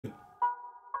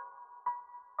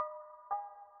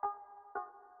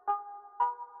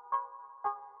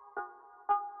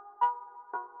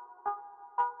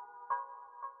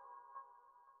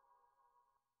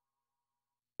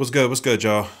What's good,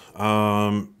 y'all?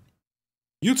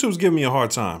 YouTube's giving me a hard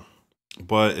time,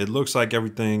 but it looks like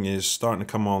everything is starting to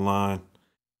come online.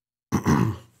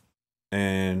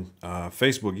 And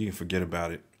Facebook, you can forget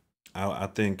about it. I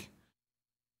think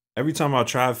every time I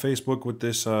try Facebook with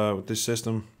this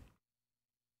system,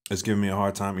 it's giving me a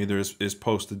hard time. Either it's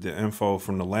posted the info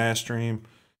from the last stream,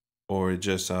 or it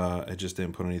just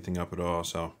didn't put anything up at all.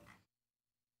 So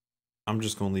I'm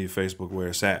just gonna leave Facebook where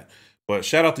it's at. But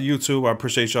shout out to YouTube. I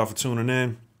appreciate y'all for tuning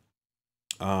in.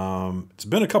 It's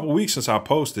been a couple weeks since I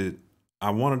posted.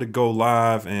 I wanted to go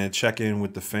live and check in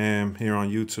with the fam here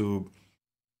on YouTube.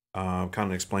 Kind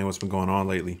of explain what's been going on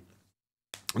lately.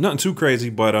 Nothing too crazy,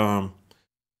 but I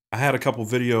had a couple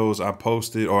videos I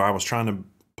posted, or I was trying to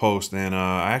post, and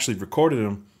I actually recorded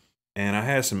them, and I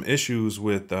had some issues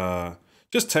with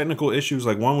just technical issues.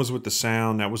 Like one was with the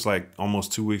sound. That was like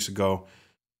almost 2 weeks ago,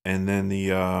 and then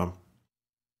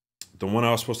the one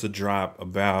I was supposed to drop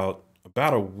about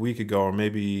a week ago, or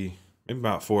maybe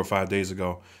about 4 or 5 days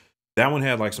ago. That one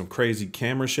had like some crazy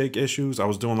camera shake issues. I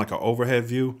was doing like an overhead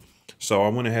view, so I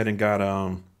went ahead and got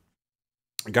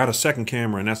a second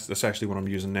camera, and that's actually what I'm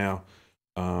using now.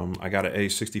 I got an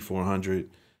A6400,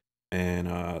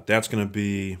 and that's gonna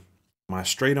be my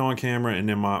straight on camera, and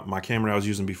then my camera that I was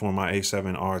using before, my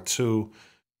A7R2,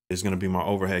 is gonna be my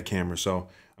overhead camera. So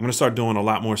I'm gonna start doing a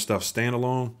lot more stuff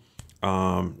standalone,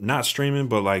 not streaming,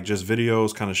 but like just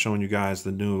videos, kind of showing you guys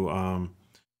the new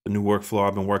workflow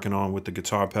I've been working on with the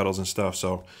guitar pedals and stuff.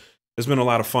 So it's been a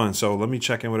lot of fun. So let me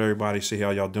check in with everybody, see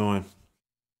how y'all doing.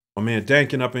 My man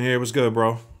Dankin up in here, what's good,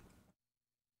 bro?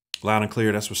 Loud and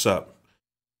clear, that's what's up.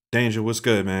 Danger, what's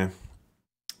good, man?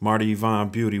 Marty Yvonne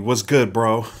Beauty, what's good,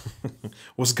 bro?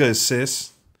 What's good,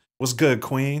 sis? What's good,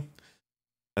 queen?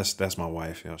 That's my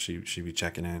wife, yo. She be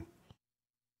checking in.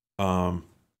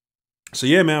 So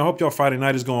yeah, man, I hope y'all Friday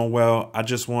night is going well. I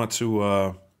just want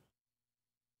to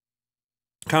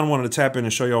kind of wanted to tap in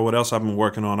and show y'all what else I've been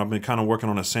working on. I've been kind of working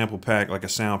on a sample pack, like a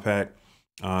sound pack.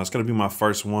 It's gonna be my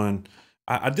first one.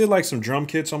 I did like some drum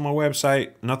kits on my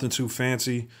website, nothing too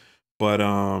fancy, but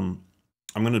I'm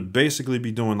gonna basically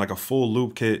be doing like a full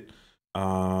loop kit.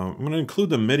 I'm gonna include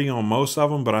the MIDI on most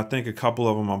of them, but I think a couple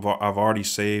of them I've already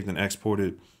saved and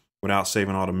exported without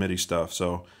saving all the MIDI stuff.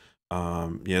 So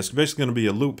yeah, it's basically gonna be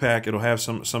a loop pack. It'll have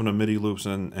some of the MIDI loops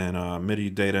and MIDI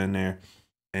data in there,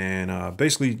 and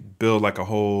basically build like a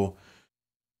whole,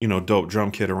 dope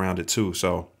drum kit around it too.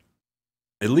 So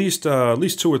at least 2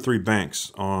 or 3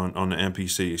 banks on the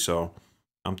MPC. So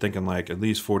I'm thinking like at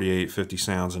least 48, 50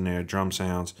 sounds in there, drum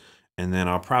sounds. And then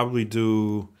I'll probably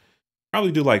do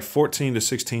like 14 to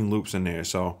 16 loops in there.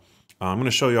 So I'm going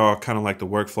to show y'all kind of like the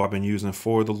workflow I've been using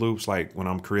for the loops, like when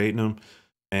I'm creating them.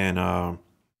 And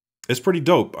it's pretty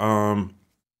dope.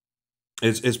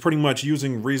 It's pretty much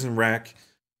using Reason Rack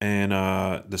and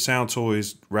the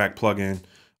Soundtoys Rack plugin,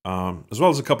 as well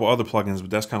as a couple other plugins,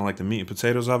 but that's kind of like the meat and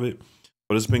potatoes of it.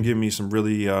 But it's been giving me some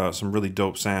really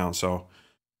dope sounds. So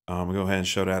we'll go ahead and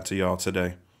show that to y'all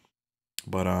today.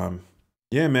 But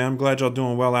yeah, man, I'm glad y'all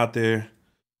doing well out there.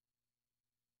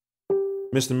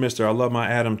 Mr. I love my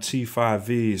Atom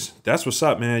T5Vs. That's what's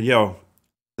up, man. Yo,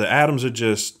 the Atoms are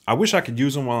just, I wish I could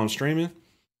use them while I'm streaming,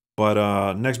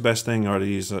 but next best thing are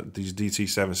these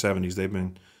DT770s. They've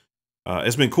been,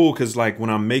 it's been cool because like when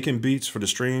I'm making beats for the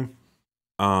stream,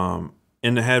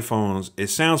 in the headphones, it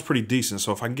sounds pretty decent.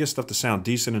 So if I can get stuff to sound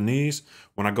decent in these,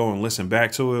 when I go and listen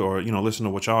back to it, or listen to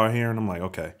what y'all are hearing, I'm like,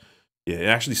 okay, yeah, it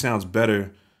actually sounds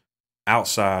better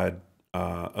outside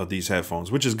of these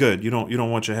headphones, which is good. You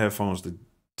don't want your headphones to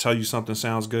tell you something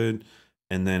sounds good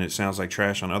and then it sounds like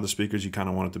trash on other speakers. You kind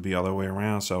of want it to be all the way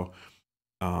around. So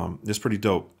it's pretty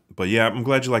dope. But yeah, I'm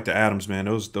glad you like the Atoms, man.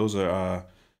 Those are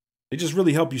they just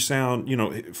really help you sound,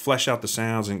 flesh out the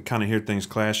sounds and kind of hear things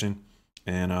clashing.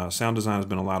 And sound design has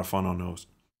been a lot of fun on those.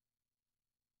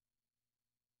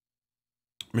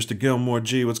 Mr. Gilmore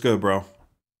G, what's good, bro?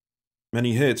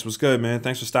 Many hits, what's good, man?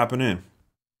 Thanks for stopping in.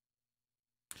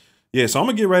 Yeah, so I'm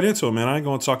gonna get right into it, man. I ain't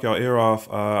gonna talk y'all ear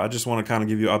off. I just want to kind of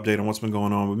give you an update on what's been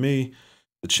going on with me,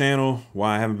 the channel,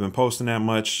 why I haven't been posting that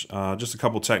much. Just a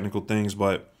couple technical things,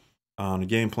 but the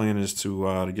game plan is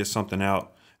to get something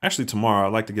out. Actually, tomorrow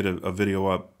I'd like to get a video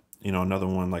up. Another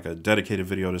one, like a dedicated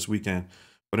video this weekend.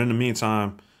 But in the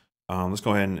meantime, let's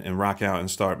go ahead and rock out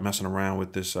and start messing around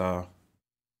with this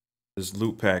this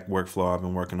loop pack workflow I've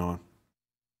been working on.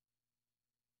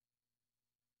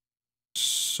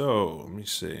 So let me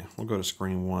see. We'll go to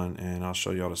screen 1 and I'll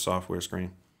show y'all the software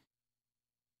screen.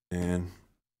 And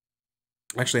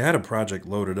actually I had a project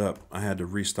loaded up. I had to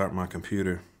restart my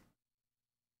computer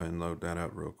and load that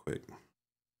up real quick.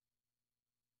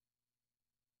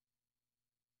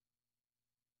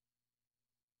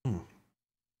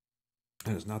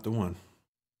 That is not the one.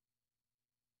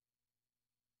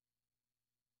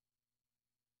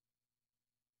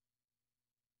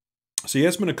 So yeah,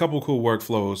 it's been a couple cool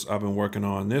workflows I've been working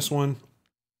on. This one,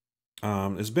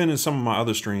 it's been in some of my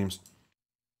other streams,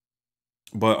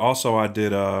 but also I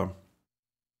did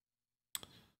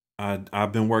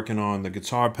I've been working on the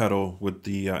guitar pedal with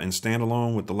the in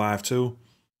standalone with the Live 2, and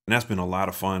that's been a lot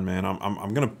of fun, man.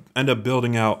 I'm gonna end up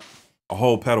building out a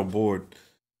whole pedal board,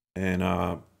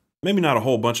 and maybe not a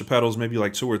whole bunch of pedals, maybe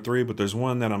like 2 or 3, but there's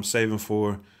one that I'm saving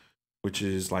for, which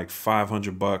is like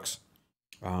 $500.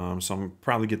 So I'm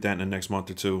probably get that in the next month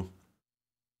or two.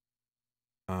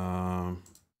 Yeah,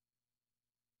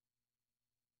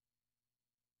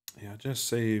 I just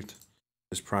saved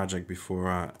this project before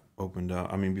I opened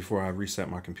up. I mean, before I reset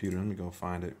my computer. Let me go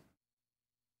find it.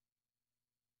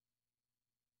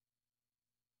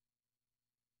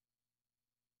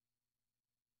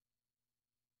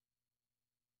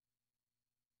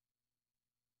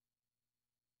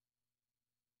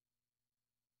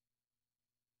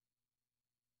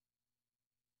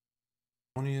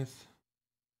 '20th.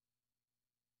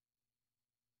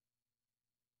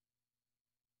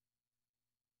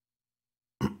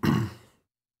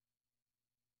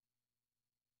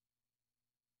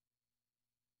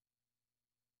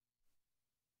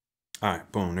 All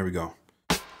right, boom, there we go.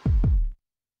 All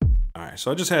right,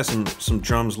 so I just had some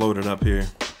drums loaded up here,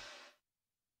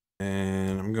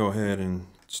 and I'm gonna go ahead and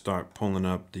start pulling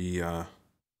up the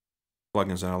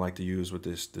plugins that I like to use with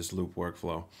this loop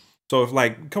workflow. So if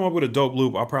like come up with a dope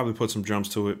loop, I'll probably put some drums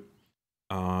to it,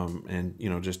 and you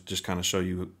know just kind of show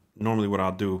you. Normally, what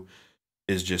I'll do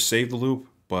is just save the loop,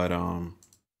 but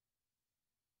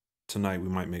tonight we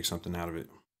might make something out of it.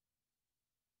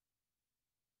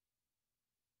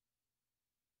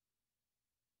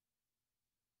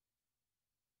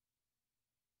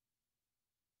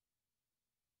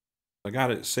 I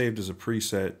got it saved as a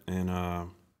preset in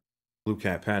Blue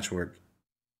Cat Patchwork.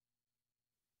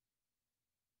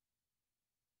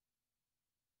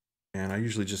 And I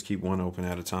usually just keep one open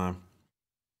at a time.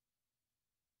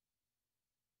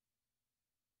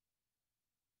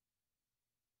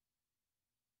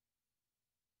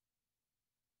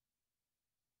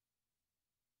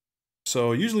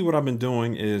 So usually what I've been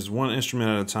doing is one instrument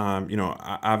at a time. You know,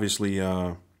 obviously,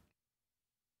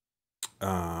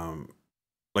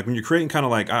 like when you're creating kind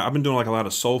of like, I've been doing like a lot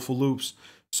of soulful loops.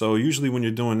 So usually when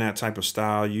you're doing that type of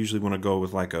style, you usually want to go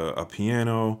with like a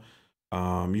piano.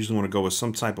 Usually want to go with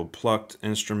some type of plucked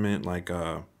instrument, like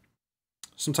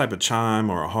some type of chime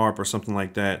or a harp or something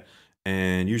like that.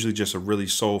 And usually just a really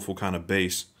soulful kind of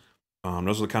bass.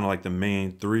 Those are kind of like the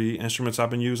main 3 instruments I've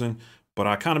been using, but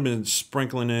I kind of been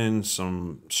sprinkling in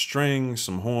some strings,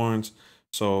 some horns.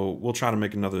 So we'll try to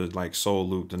make another like soul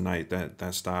loop tonight,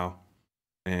 that style.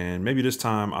 And maybe this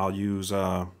time I'll use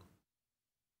Scalar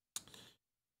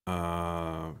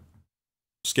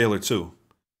 2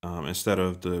 instead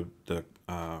of the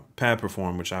pad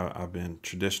perform, which I've been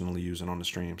traditionally using on the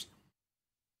streams.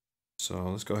 So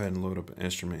let's go ahead and load up an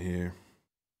instrument here.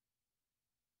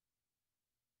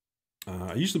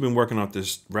 I usually been working off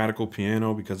this Radical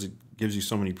piano because it gives you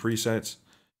so many presets.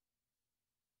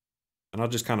 And I'll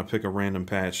just kind of pick a random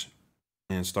patch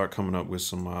and start coming up with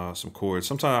some chords.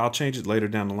 Sometimes I'll change it later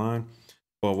down the line.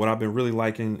 But what I've been really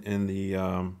liking in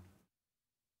the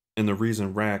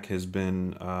Reason rack has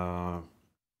been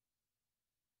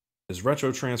this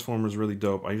retro transformer is really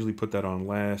dope. I usually put that on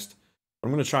last. I'm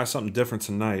gonna try something different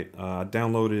tonight. I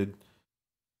downloaded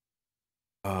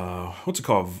what's it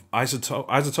called?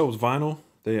 Isotopes vinyl.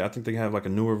 I think they have like a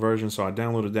newer version, so I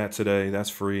downloaded that today. That's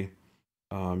free.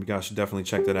 You guys should definitely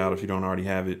check that out if you don't already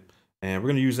have it. And we're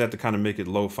gonna use that to kind of make it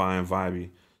lo-fi and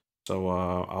vibey. So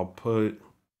I'll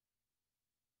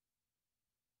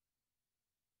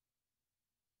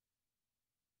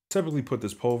typically put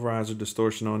this pulverizer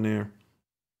distortion on there,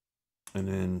 and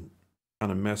then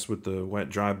kind of mess with the wet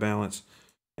dry balance.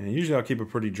 And usually I'll keep it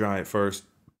pretty dry at first.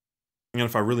 And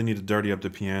if I really need to dirty up the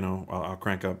piano, I'll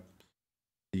crank up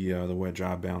the wet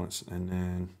dry balance. And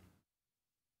then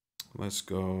let's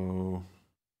go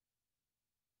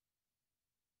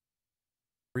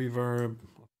reverb.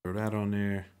 Throw that on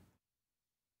there.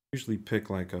 Usually pick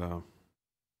like a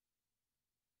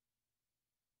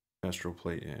orchestral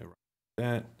plate. Yeah, right.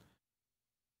 That.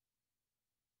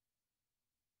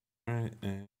 All right,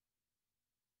 and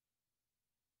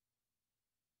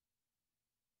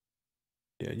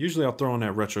yeah, usually I'll throw on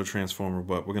that retro transformer,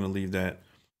 but we're gonna leave that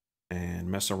and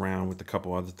mess around with a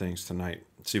couple other things tonight.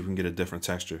 See if we can get a different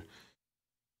texture.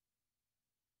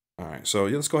 All right, so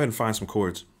yeah, let's go ahead and find some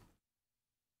chords.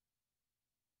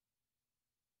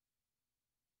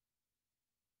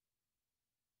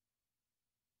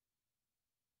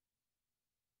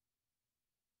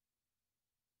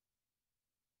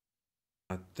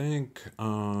 I think, you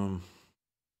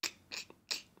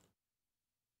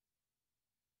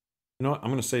know what? I'm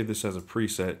going to save this as a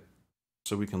preset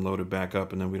so we can load it back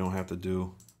up, and then we don't have to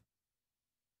do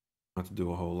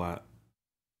a whole lot.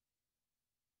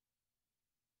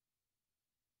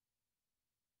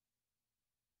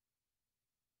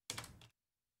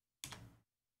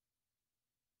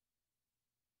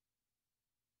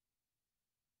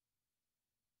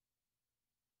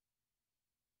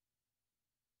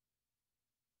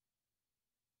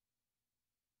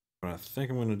 What I think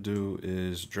I'm going to do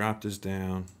is drop this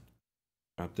down,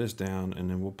 and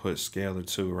then we'll put scalar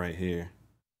 2 right here.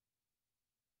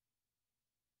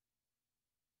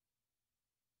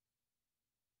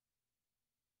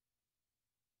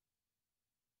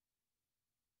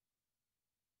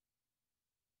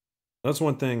 That's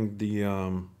one thing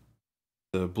the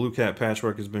Blue Cat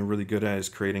patchwork has been really good at, is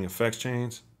creating effects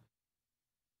chains.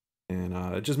 And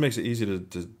it just makes it easy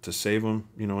to save them,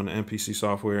 you know, in the MPC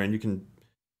software, and you can,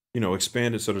 you know,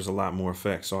 expand it so there's a lot more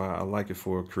effects. So I like it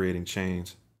for creating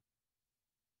chains.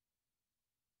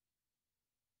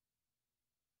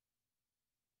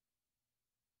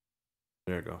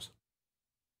 There it goes.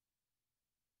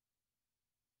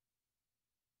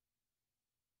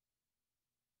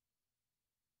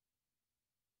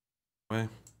 Okay.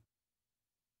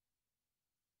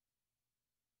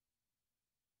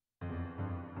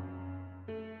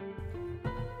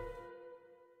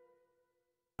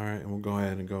 All right, and we'll go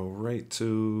ahead and go right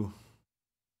to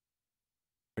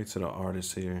the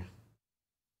artist here.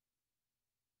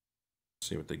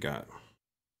 See what they got.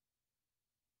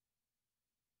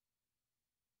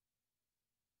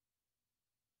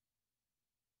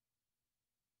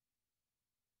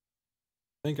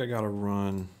 I think I gotta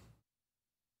run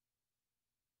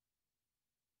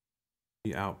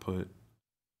the output.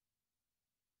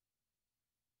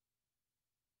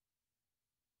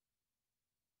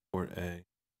 Port A.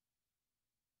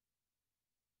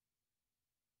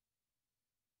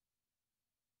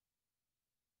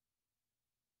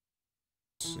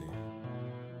 Let's see.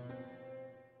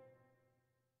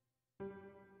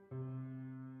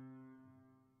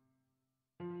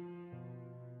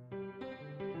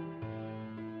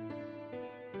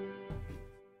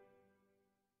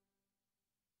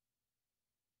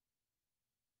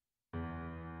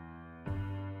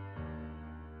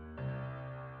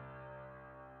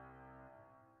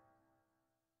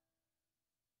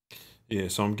 Yeah,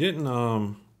 so I'm getting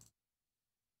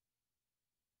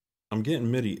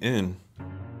MIDI in,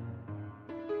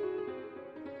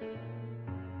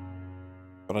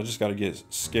 but I just got to get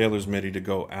Scalar's MIDI to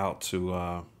go out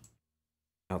to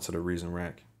the Reason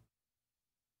rack.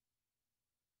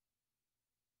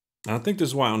 And I think this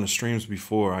is why on the streams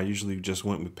before I usually just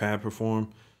went with pad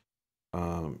perform,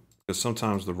 because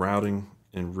sometimes the routing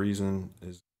in Reason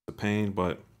is a pain,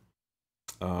 but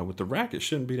with the rack it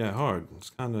shouldn't be that hard. It's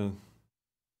kind of,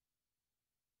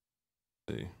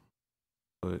 see,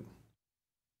 put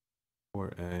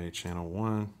port A, channel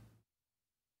 1,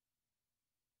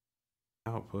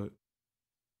 output.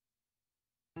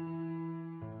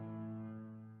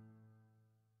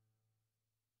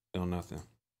 Still nothing.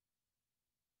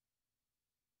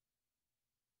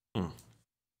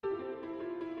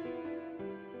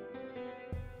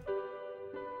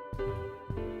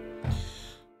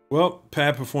 Well,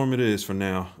 pad perform it is for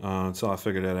now, until I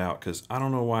figure that out, because I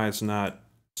don't know why it's not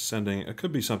sending. It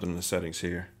could be something in the settings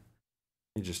here.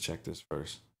 Let me just check this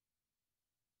first.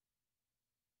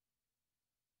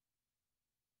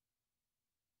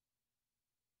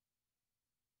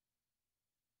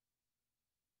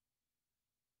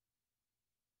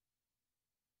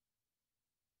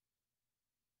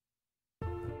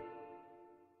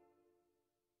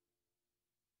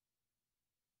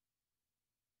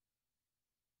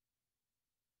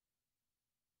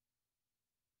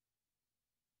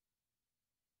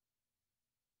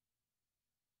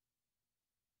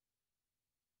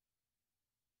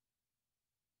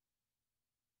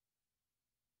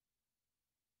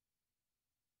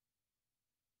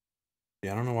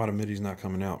 Yeah, I don't know why the MIDI's not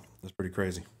coming out. That's pretty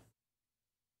crazy.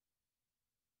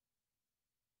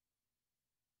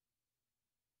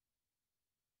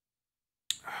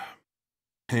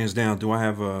 Hands down, do I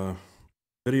have a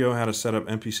video how to set up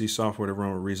MPC software to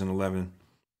run with Reason 11?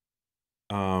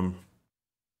 Well,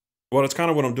 that's kind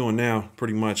of what I'm doing now,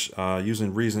 pretty much,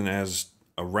 using Reason as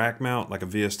a rack mount, like a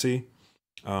VST.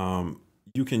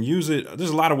 You can use it.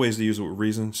 There's a lot of ways to use it with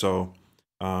Reason, so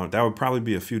that would probably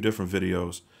be a few different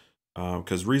videos,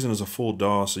 because Reason is a full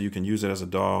DAW, so you can use it as a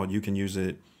DAW. You can use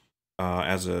it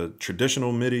as a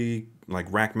traditional MIDI,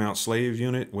 like rack mount slave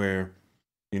unit, where,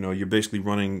 you know, you're basically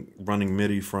running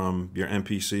MIDI from your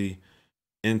MPC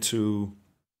into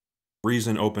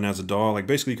Reason open as a DAW. Like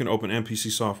basically you can open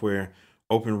MPC Software,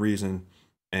 open Reason,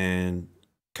 and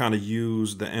kind of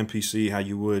use the MPC how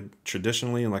you would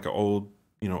traditionally in like an old,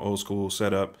 old school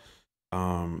setup,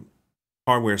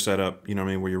 hardware setup, you know what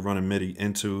I mean, where you're running MIDI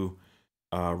into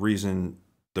Reason,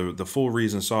 the full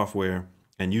Reason software,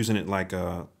 and using it like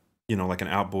a, like an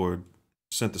outboard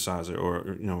synthesizer, or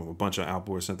a bunch of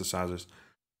outboard synthesizers.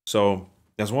 So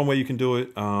that's one way you can do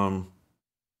it.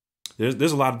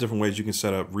 There's a lot of different ways you can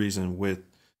set up Reason with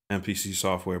MPC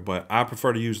software, but I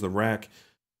prefer to use the rack.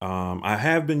 I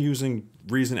have been using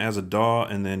Reason as a DAW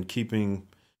and then keeping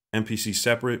MPC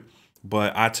separate,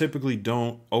 but I typically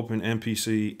don't open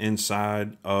MPC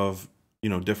inside of,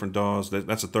 different DAWs.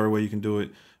 That's a third way you can do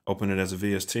it. Open it as a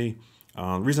VST.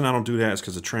 The reason I don't do that is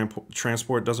because the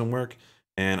transport doesn't work,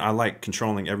 and I like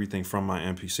controlling everything from my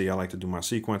MPC. I like to do my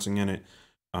sequencing in it,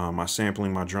 my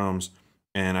sampling, my drums,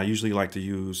 and I usually like to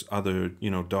use other,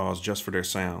 DAWs just for their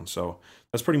sound. So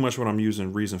that's pretty much what I'm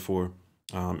using Reason for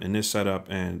in this setup,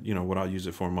 and what I'll use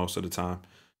it for most of the time.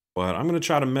 But I'm going to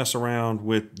try to mess around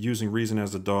with using Reason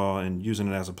as a DAW and using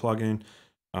it as a plugin.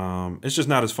 It's just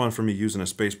not as fun for me using a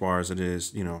spacebar as it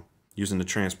is, using the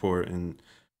transport and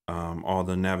all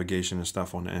the navigation and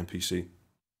stuff on the MPC.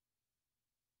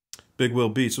 Big Will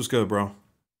Beats, what's good, bro?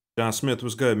 John Smith,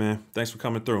 what's good, man? Thanks for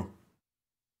coming through.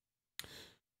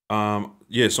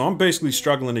 Yeah, so I'm basically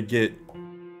struggling to get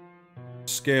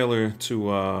Scalar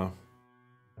to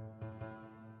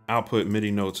output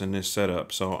MIDI notes in this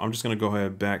setup. So I'm just going to go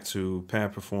ahead back to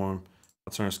Pad Perform.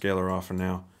 I'll turn Scalar off for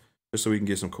now, just so we can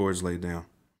get some chords laid down.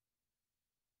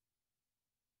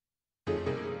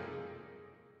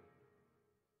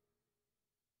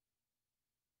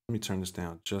 Let me turn this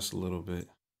down just a little bit.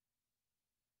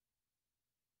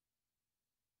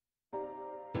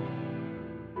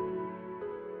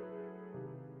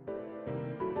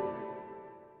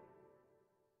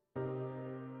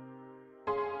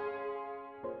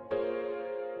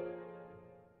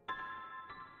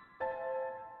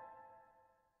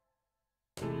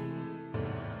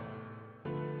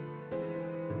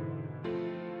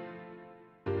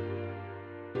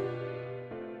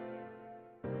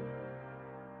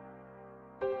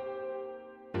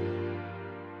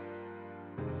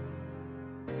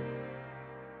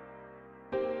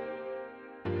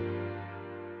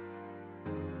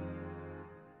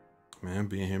 Man,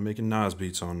 being here making Nas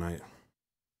beats all night.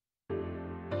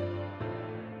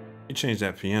 You change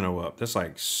that piano up. That's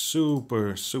like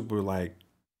super, super like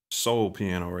soul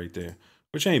piano right there.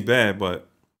 Which ain't bad, but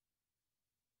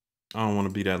I don't want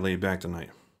to be that laid back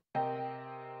tonight.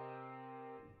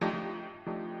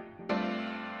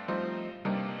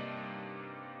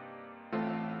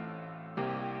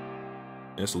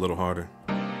 It's a little harder.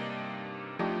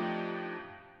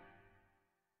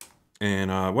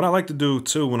 And what I like to do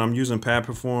too when I'm using Pad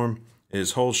Perform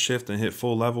is hold shift and hit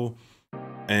full level.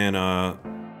 And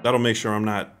that'll make sure I'm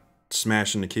not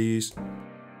smashing the keys.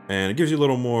 And it gives you a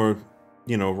little more,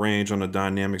 range on the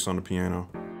dynamics on the piano.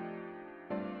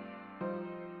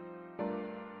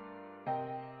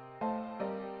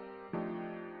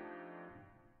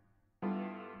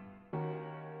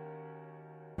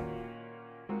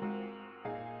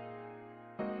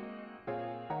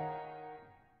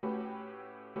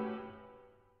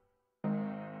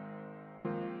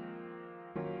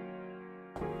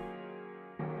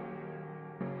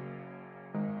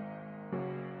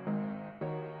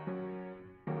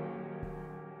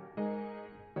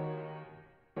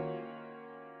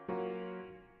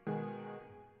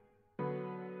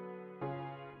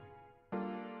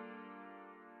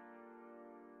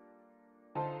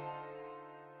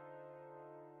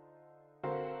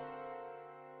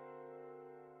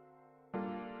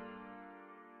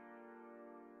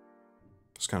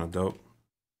 It's kind of dope.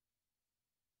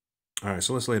 All right,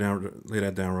 so let's lay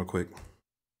that down real quick.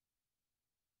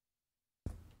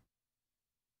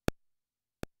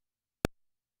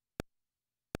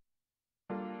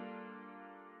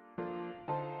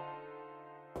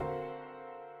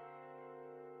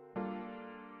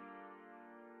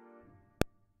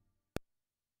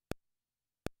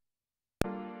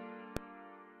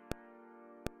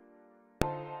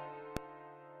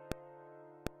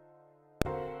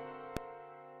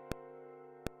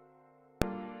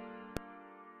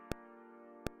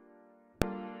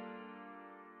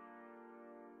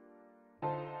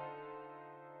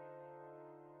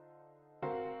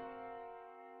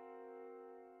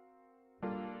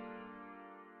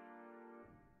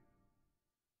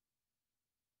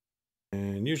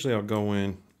 And usually I'll go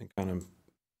in and kind of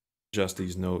adjust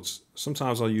these notes.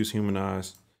 Sometimes I'll use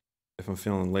Humanize if I'm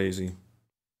feeling lazy.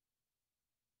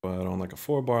 But on like a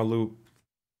 4-bar loop,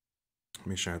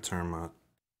 make sure I turn my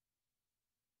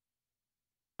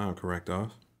I'll correct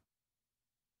off.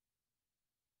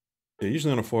 Yeah,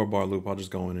 usually on a 4-bar loop, I'll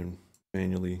just go in and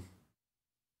manually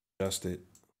adjust it.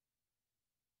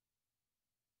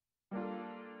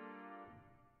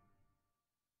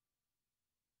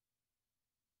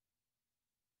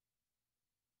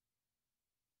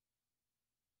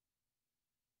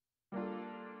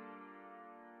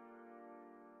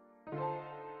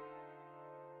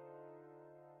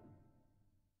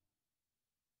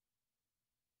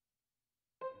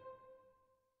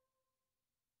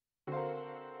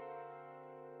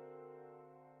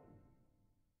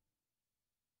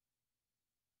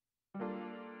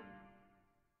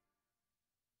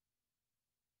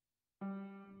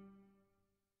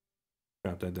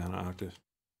 Drop that down an octave.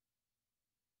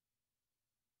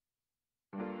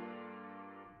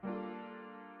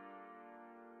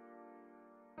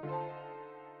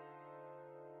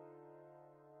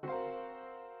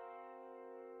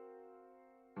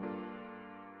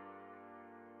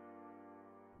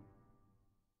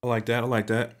 I like that. I like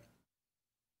that.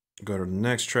 Go to the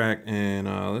next track and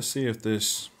let's see if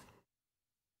this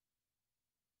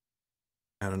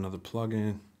add another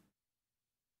plugin.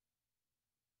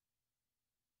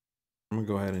 I'm gonna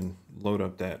go ahead and load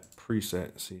up that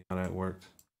preset, see how that worked.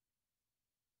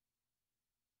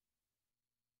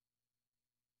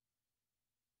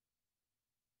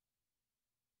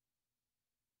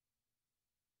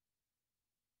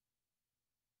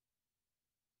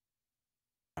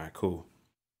 All right, cool.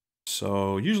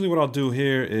 So usually what I'll do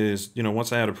here is, you know,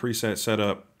 once I have a preset set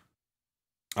up,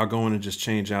 I'll go in and just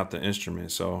change out the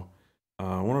instrument. So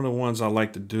one of the ones I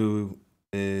like to do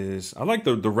is, I like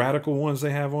the radical ones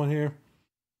they have on here.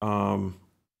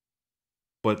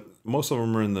 But most of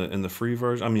them are in the free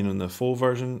version. I mean, in the full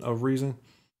version of Reason.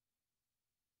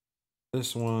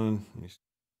 This one, let me see.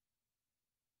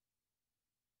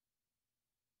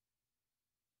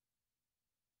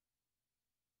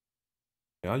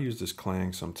 Yeah, I'll use this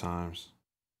clang sometimes.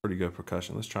 Pretty good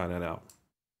percussion. Let's try that out.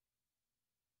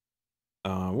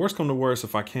 Worst come to worst,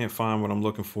 if I can't find what I'm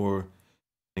looking for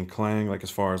in clang, like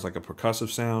as far as like a percussive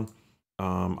sound,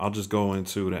 I'll just go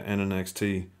into the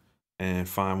NNXT and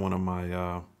find one of my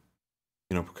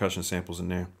you know, percussion samples in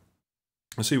there.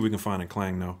 Let's see what we can find in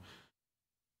clang though.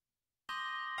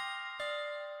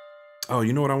 Oh,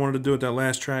 you know what I wanted to do with that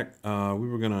last track? We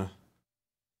were gonna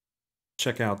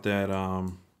check out that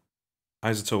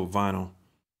isotope vinyl.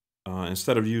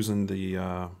 Instead of using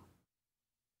the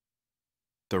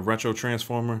retro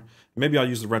transformer, maybe I'll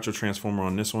use the retro transformer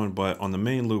on this one, but on the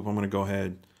main loop, I'm gonna go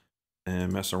ahead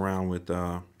and mess around with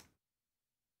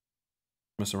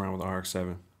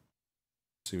RX-7.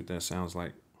 See what that sounds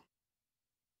like.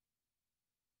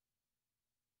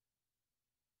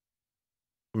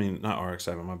 I mean, not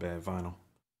RX-7, my bad, vinyl.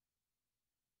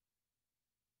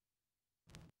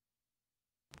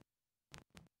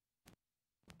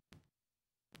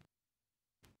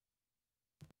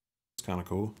 It's kind of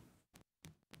cool.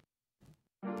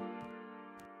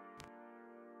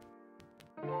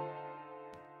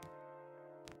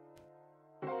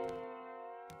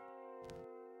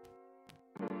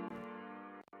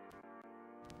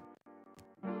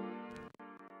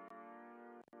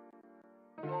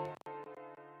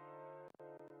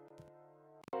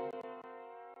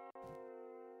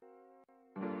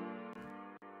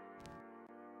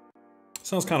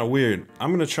 Sounds kind of weird.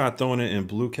 I'm gonna try throwing it in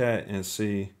Blue Cat and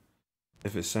see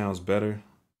if it sounds better,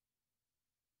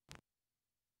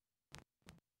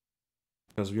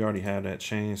 because we already have that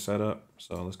chain set up.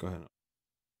 So let's go ahead.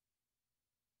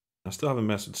 I still haven't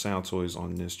messed with Soundtoys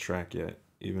on this track yet,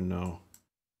 even though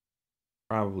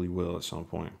probably will at some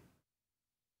point.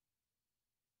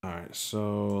 All right,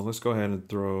 so let's go ahead and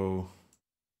throw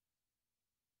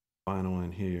vinyl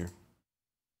in here.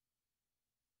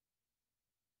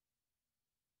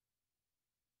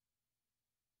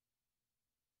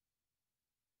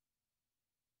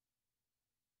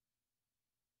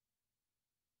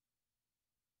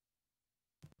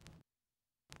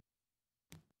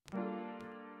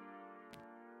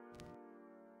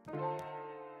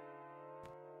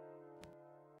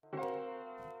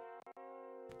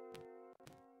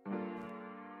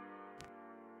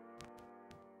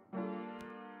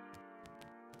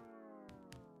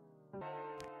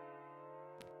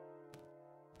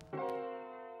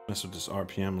 Mess with this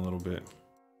RPM a little bit.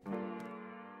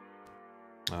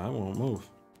 I won't move.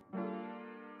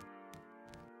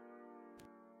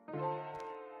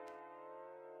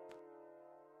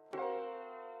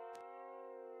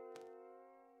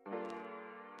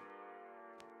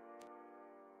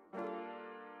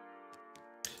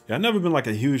 Yeah, I've never been like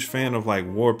a huge fan of like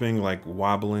warping, like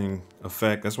wobbling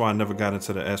effect. That's why I never got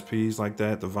into the SPs like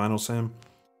that, the vinyl sim.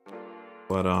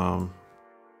 But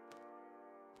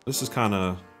this is kind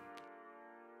of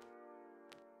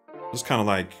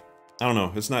like, I don't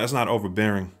know, it's not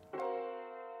overbearing.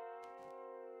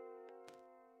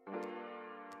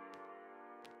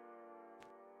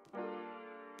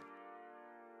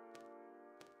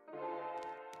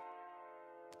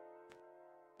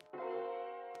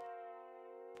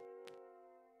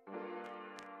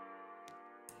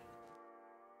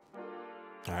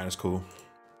 All right, that's cool.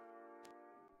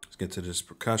 Let's get to this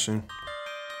percussion.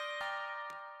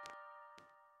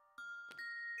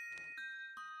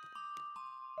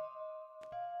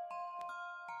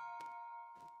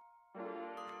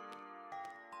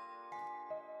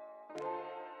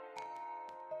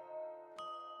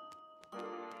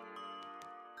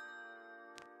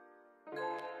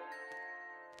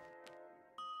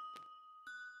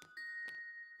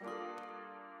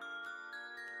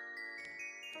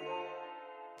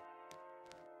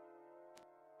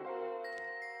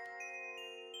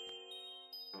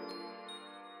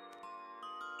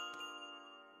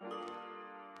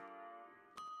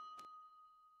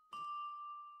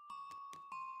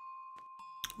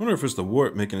 I wonder if it's the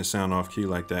warp making it sound off key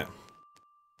like that.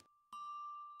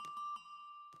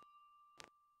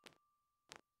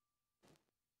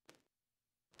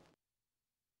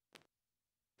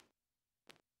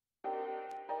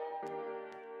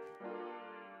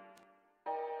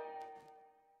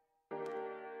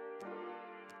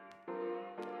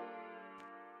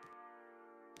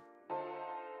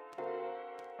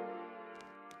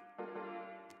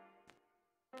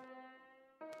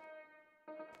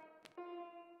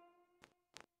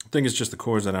 I think it's just the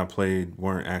chords that I played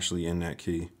weren't actually in that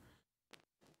key.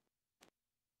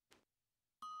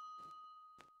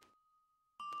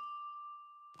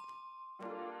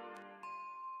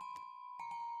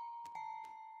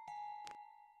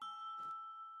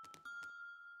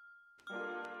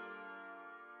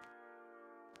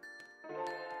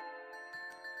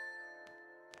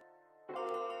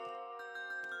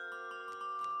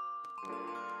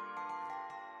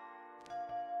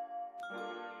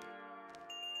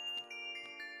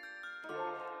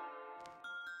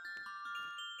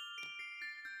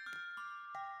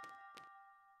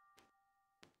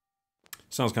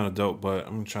 Sounds kind of dope, but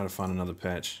I'm gonna try to find another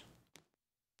patch.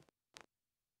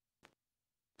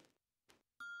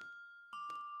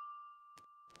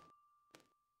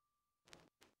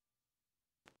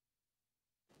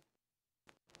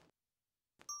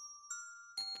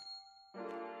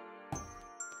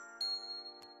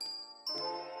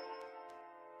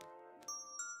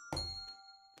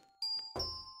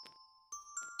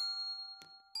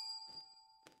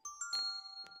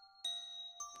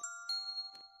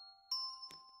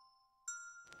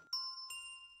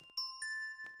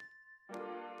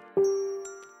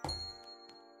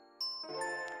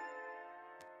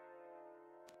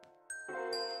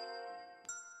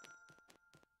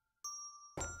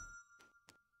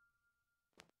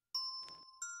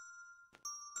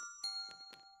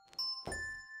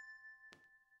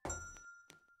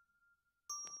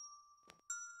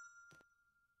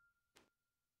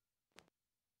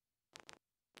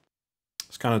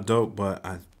 It's kind of dope, but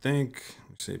I think,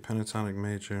 let's see, pentatonic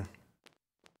major.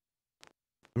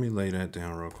 Let me lay that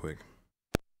down real quick.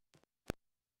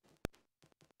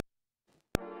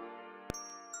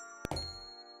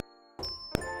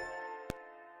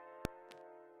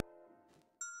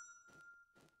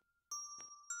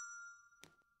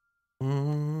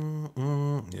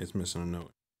 Yeah, it's missing a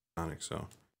note. Tonic, so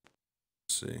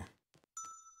let's see.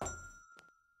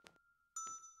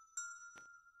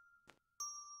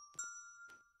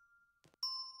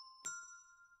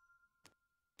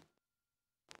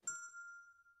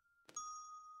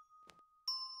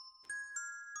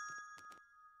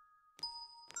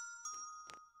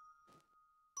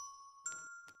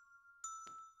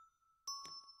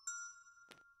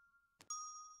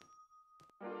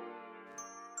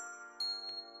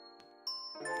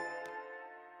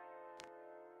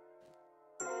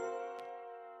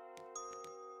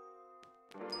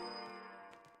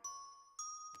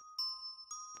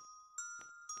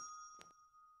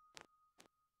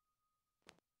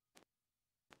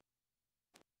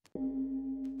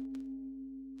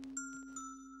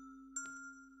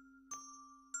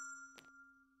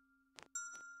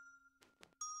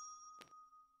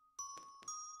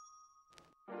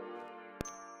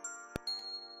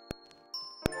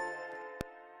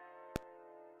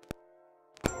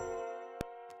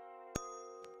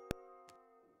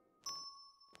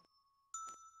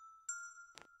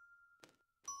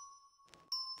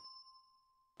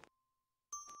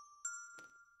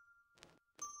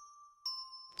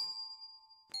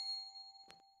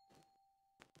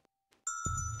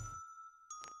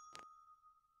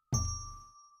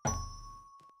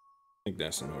 think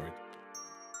that's an already.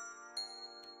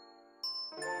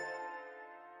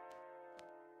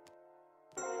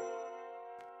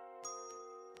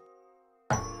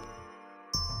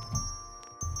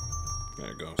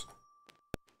 There it goes.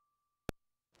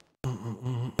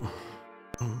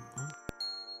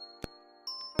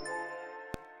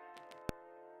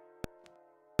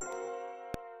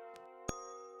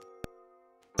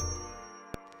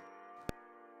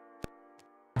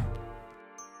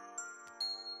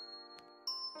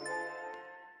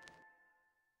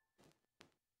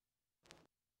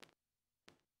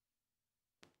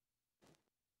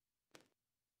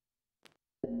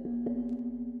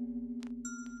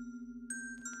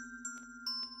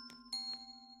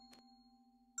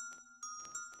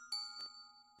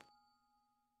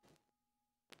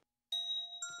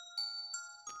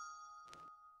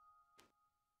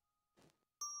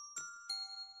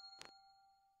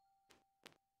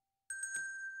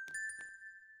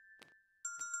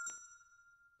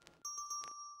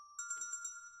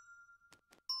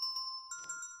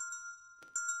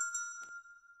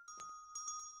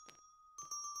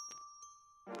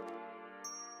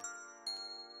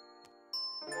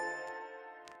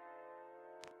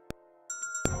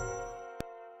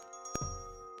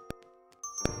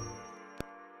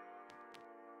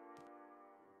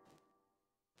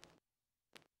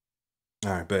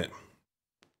 All right, bet.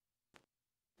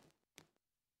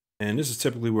 And this is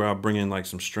typically where I'll bring in like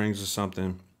some strings or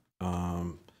something.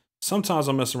 Sometimes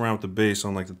I'll mess around with the bass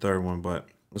on like the third one, but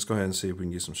let's go ahead and see if we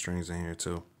can get some strings in here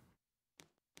too.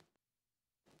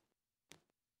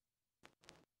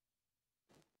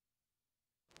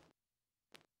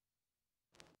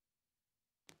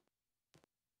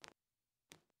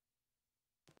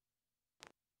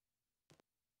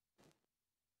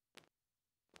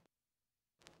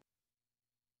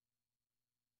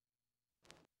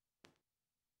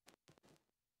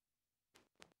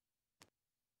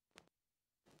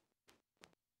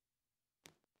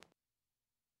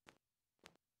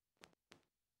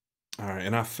 All right,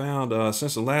 and I found,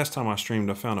 since the last time I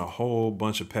streamed, I found a whole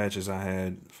bunch of patches I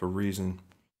had for Reason.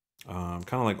 Kind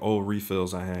of like old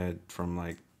refills I had from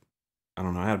like, I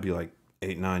don't know, it had to be like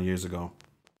 8, 9 years ago.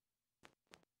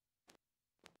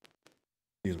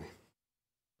 Excuse me.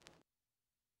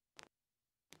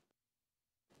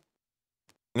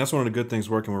 And that's one of the good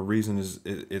things working with Reason is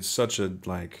it's such a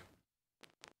like,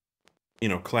 you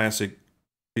know, classic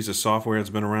piece of software.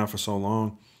 It's been around for so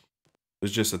long.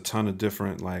 There's just a ton of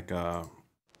different like, I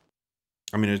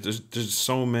mean, there's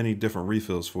so many different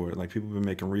refills for it. Like people have been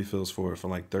making refills for it for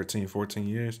like 13, 14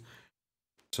 years.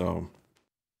 So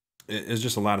it's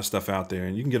just a lot of stuff out there,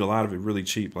 and you can get a lot of it really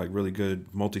cheap, like really good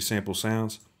multi-sample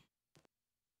sounds.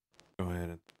 Go ahead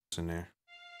and it's in there.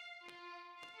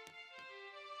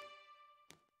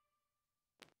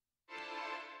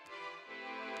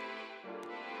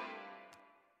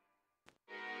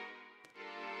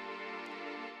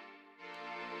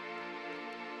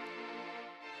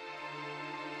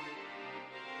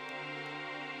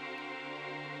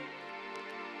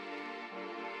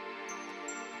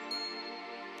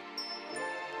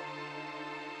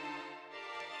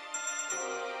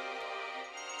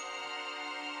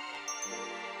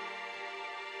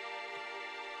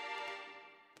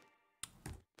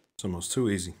 It's almost too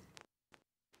easy.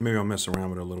 Maybe I'll mess around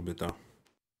with it a little bit though.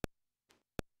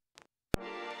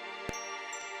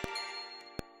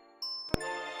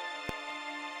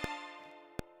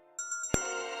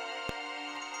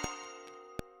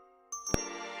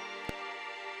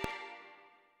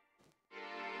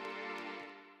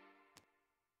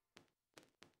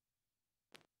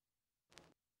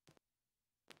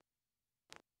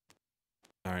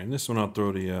 All right, and this one I'll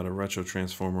throw the retro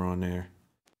transformer on there.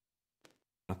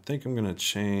 I think I'm gonna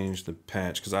change the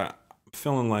patch because I'm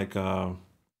feeling like what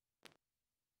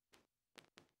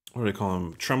do they call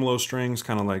them? Tremolo strings,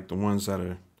 kind of like the ones that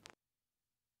are. Let's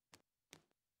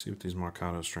see what these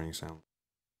Marcato strings sound.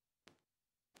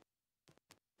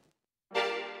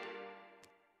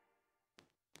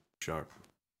 Sharp.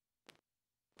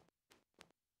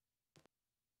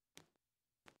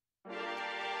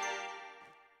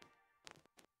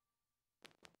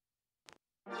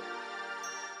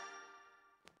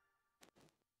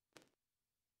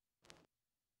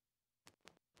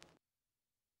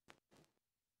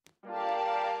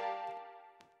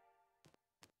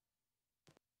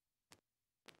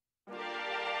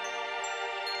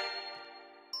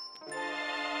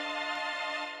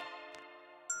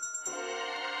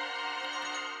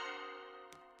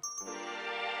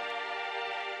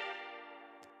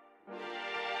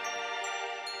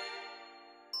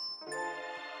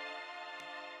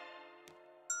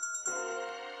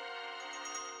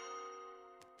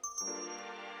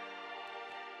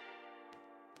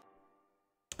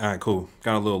 All right, cool.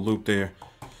 Got a little loop there.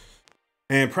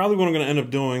 And probably what I'm going to end up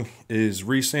doing is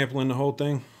resampling the whole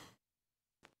thing.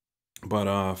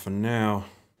 But for now,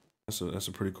 that's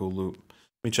a pretty cool loop.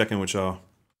 Let me check in with y'all.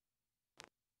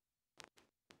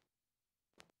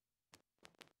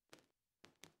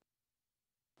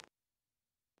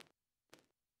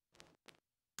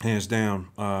 Hands down.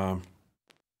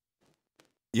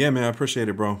 Yeah, man, I appreciate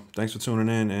it, bro. Thanks for tuning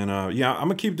in. And yeah, I'm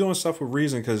gonna keep doing stuff with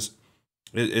Reason because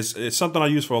it's something I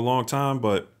use for a long time,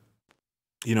 but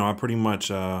you know, I pretty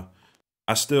much I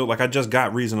still, like, I just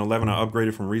got Reason 11. I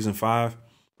upgraded from Reason 5,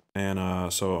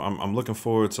 and so I'm looking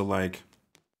forward to, like,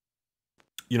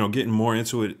 you know, getting more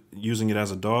into it, using it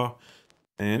as a DAW,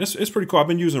 and it's pretty cool. I've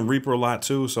been using Reaper a lot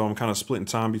too, so I'm kind of splitting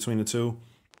time between the two,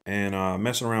 and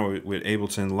messing around with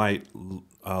Ableton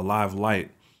Live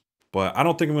Lite. But I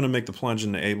don't think I'm gonna make the plunge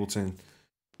into Ableton.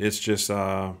 It's just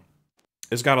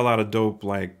it's got a lot of dope,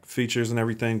 like, features and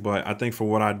everything, but I think for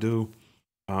what I do,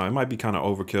 it might be kind of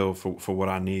overkill for what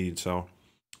I need. So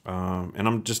and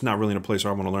I'm just not really in a place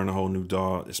where I want to learn a whole new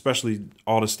DAW, especially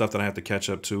all the stuff that I have to catch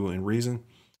up to in Reason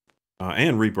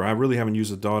and Reaper. I really haven't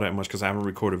used the DAW that much because I haven't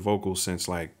recorded vocals since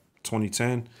like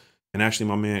 2010. And actually,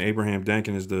 my man Abraham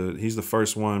Dankin he's the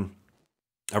first one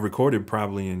I recorded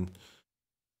probably in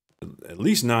at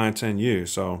least 9-10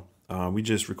 years. So we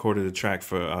just recorded a track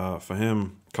for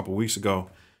him a couple weeks ago,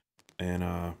 and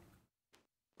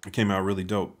it came out really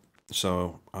dope.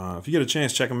 So if you get a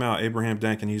chance, check him out. Abraham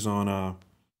Dankin. He's on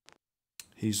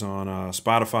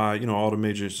Spotify, you know, all the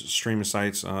major streaming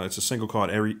sites. It's a single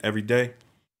called Every Day.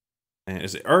 And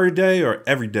is it Every Day or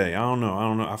Every Day? I don't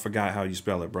know. I forgot how you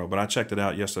spell it, bro. But I checked it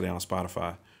out yesterday on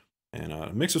Spotify, and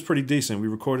the mix was pretty decent. We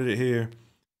recorded it here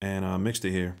and mixed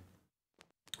it here.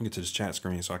 I'll get to this chat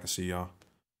screen so I can see y'all.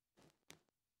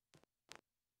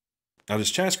 Now, this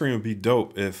chat screen would be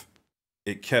dope if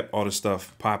it kept all this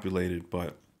stuff populated,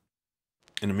 but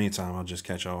in the meantime, I'll just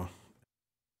catch y'all.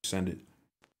 Send it.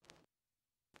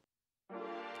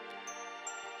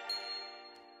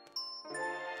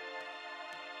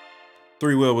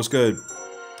 Three Will, what's good?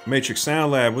 Matrix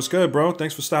Sound Lab, what's good, bro?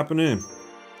 Thanks for stopping in.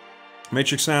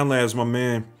 Matrix Sound Lab is my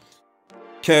man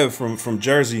Kev from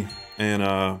Jersey, and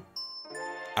I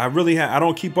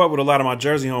don't keep up with a lot of my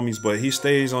Jersey homies, but he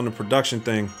stays on the production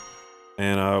thing,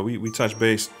 and we touch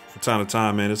base from time to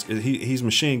time, man. He's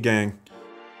Machine Gang,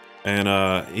 and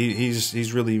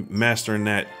he's really mastering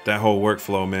that whole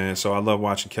workflow, man. So I love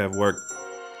watching Kev work,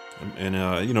 and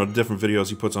you know, the different videos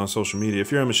he puts on social media.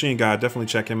 If you're a machine guy, definitely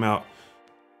check him out.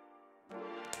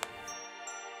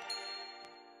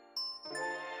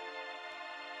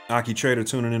 Aki Trader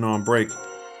tuning in on break.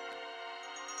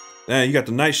 Man, you got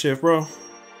the night shift, bro.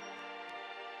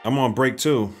 I'm on break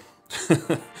too.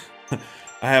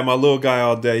 I had my little guy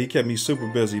all day. He kept me super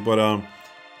busy. But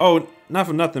oh, not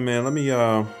for nothing, man. Let me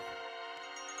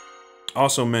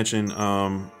also mention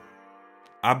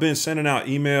I've been sending out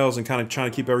emails and kind of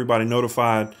trying to keep everybody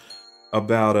notified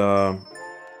about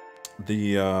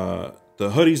the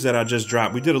hoodies that I just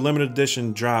dropped. We did a limited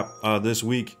edition drop this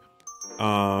week.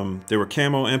 They were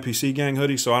camo MPC Gang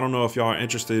hoodies, so I don't know if y'all are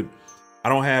interested. I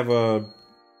don't have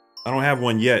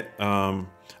one yet. I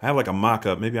have like a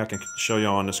mock-up. Maybe I can show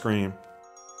y'all on the screen.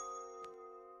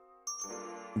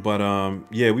 But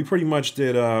yeah, we pretty much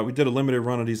did we did a limited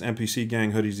run of these MPC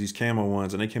Gang hoodies, these camo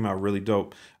ones, and they came out really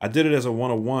dope. I did it as a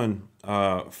 101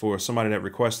 for somebody that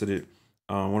requested it,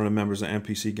 one of the members of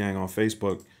MPC Gang on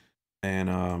Facebook,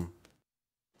 and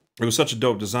it was such a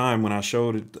dope design. When I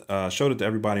showed it to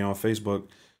everybody on Facebook,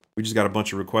 we just got a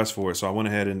bunch of requests for it, so I went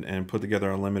ahead and put together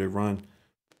a limited run.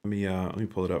 Let me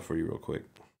pull it up for you real quick.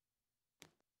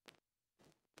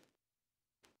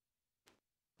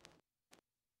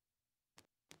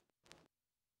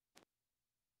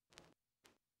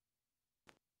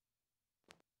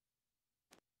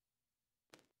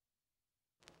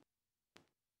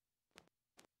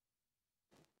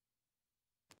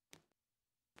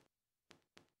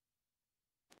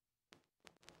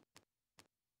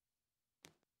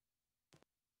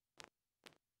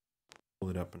 Pull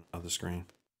it up on the other screen.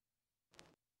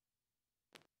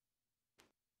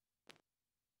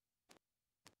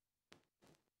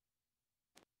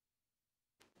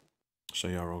 Show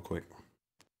y'all real quick.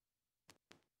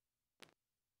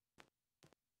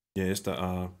 Yeah, it's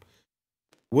the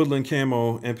Woodland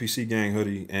Camo MPC Gang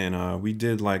hoodie, and we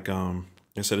did, like I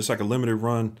said, it's like a limited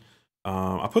run.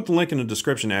 I put the link in the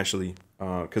description actually,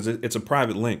 because it's a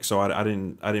private link, so I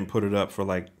didn't put it up for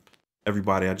like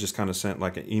everybody. I just kind of sent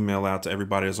like an email out to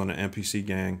everybody that's on the MPC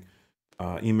Gang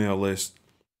email list,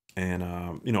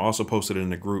 and you know, also posted it in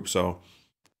the group. So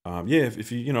yeah,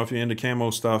 if you're into camo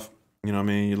stuff, you know what I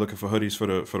mean, you're looking for hoodies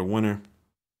for the winter,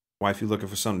 wifey looking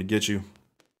for something to get you.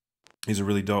 These are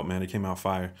really dope, man. They came out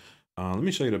fire. Let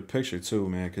me show you the picture too,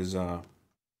 man, because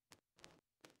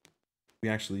we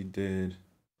actually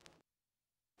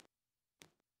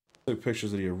took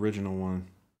pictures of the original one.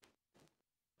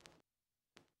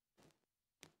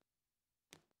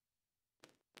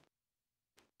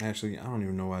 Actually, I don't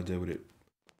even know what I did with it.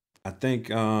 I think,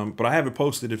 but I have it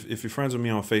posted. If you're friends with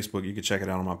me on Facebook, you can check it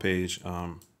out on my page.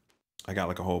 I got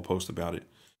like a whole post about it.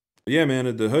 But yeah, man,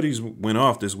 the hoodies went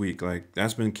off this week. Like,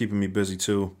 that's been keeping me busy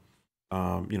too.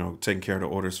 You know, taking care of the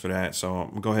orders for that. So I'm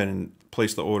gonna go ahead and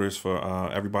place the orders for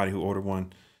everybody who ordered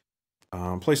one.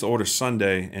 Place the order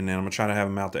Sunday, and then I'm gonna try to have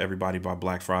them out to everybody by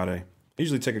Black Friday. I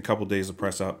usually take a couple days to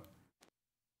press up.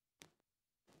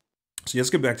 So yeah, let's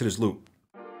get back to this loop.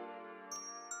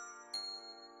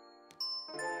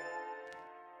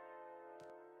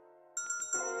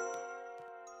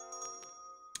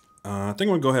 I think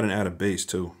I'm gonna go ahead and add a bass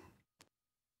too.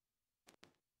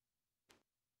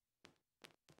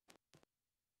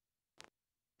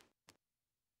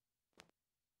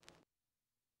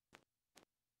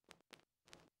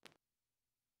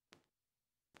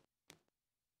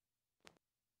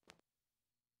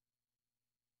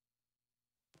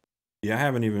 Yeah, I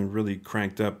haven't even really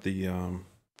cranked up the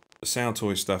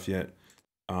Soundtoys stuff yet.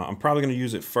 I'm probably gonna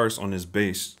use it first on this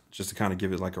bass just to kind of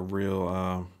give it like a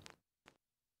real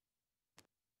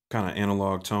kind of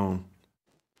analog tone.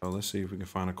 So let's see if we can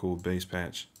find a cool bass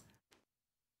patch.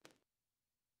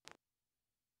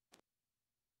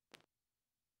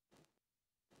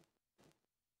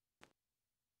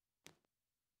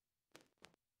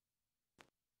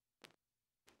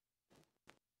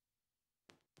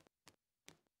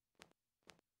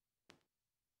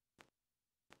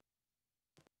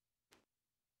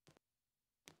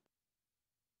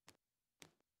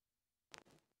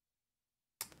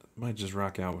 Might just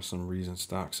rock out with some Reason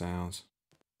stock sounds.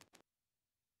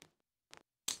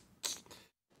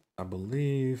 I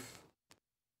believe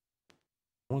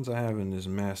the ones I have in this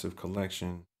massive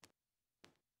collection,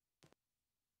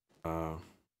 they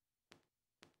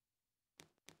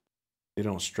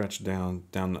don't stretch down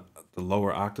the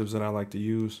lower octaves that I like to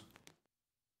use.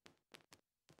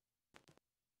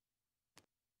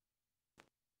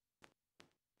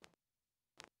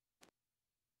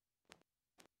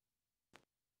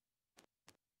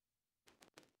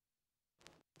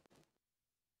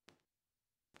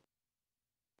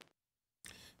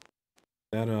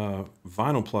 That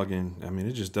vinyl plugin, I mean,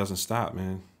 it just doesn't stop,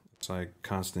 man. It's like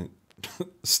constant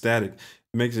static.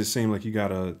 It makes it seem like you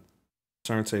got a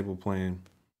turntable playing,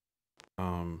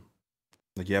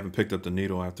 like you haven't picked up the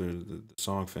needle after the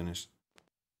song finished.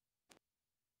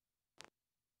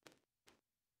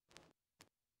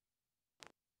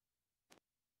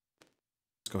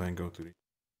 Let's go ahead and go through these.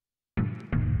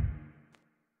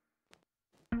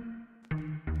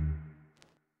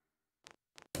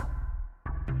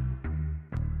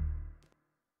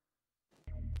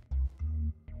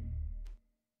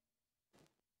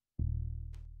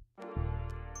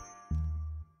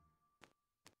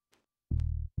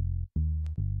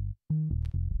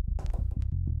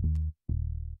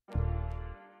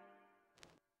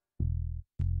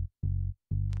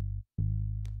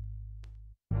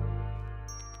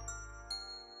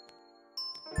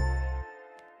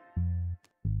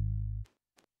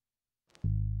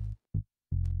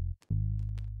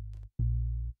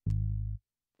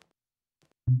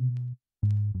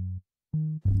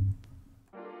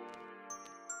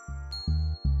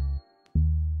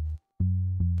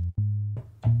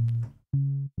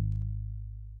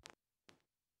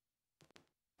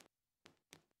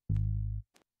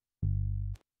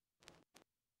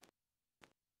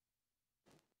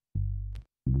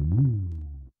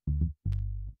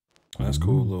 Oh, that's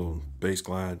cool, little bass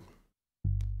glide.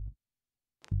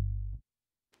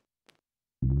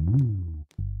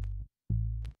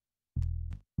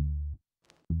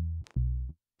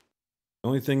 The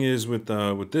only thing is with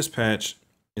this patch,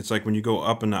 it's like when you go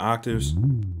up in the octaves,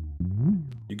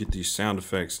 you get these sound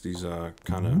effects, these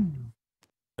kind of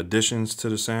additions to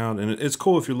the sound, and it's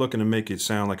cool if you're looking to make it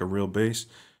sound like a real bass,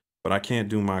 but I can't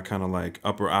do my kind of like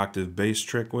upper octave bass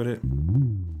trick with it.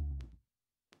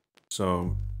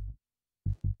 So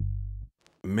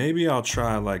maybe I'll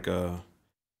try like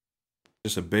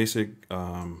just a basic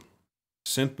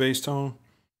synth bass tone,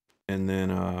 and then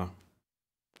let's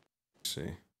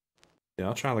see. Yeah,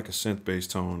 I'll try like a synth bass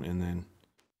tone and then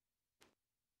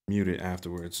mute it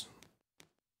afterwards.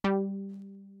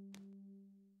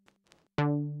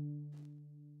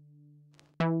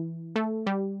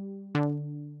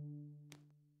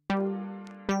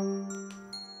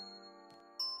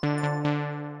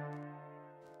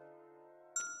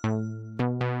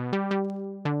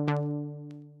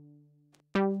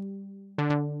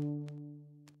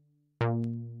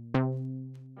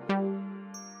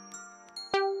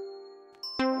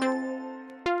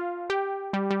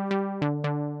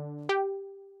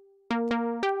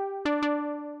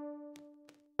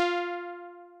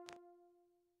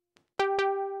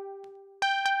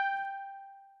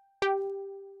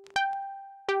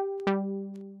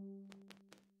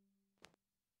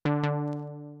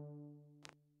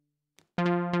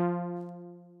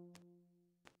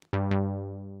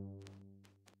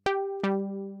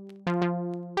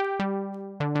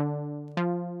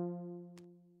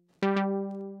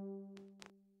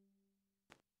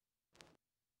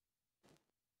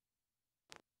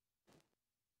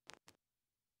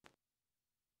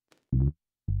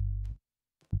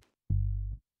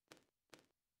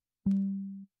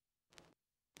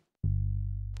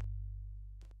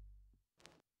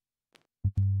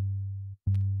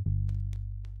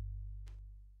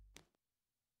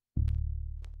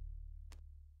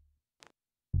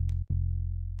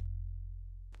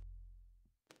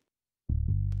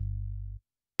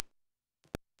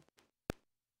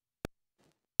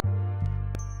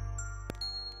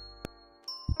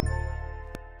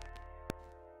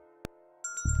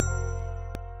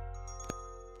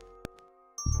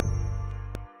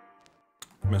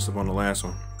 Messed up on the last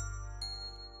one.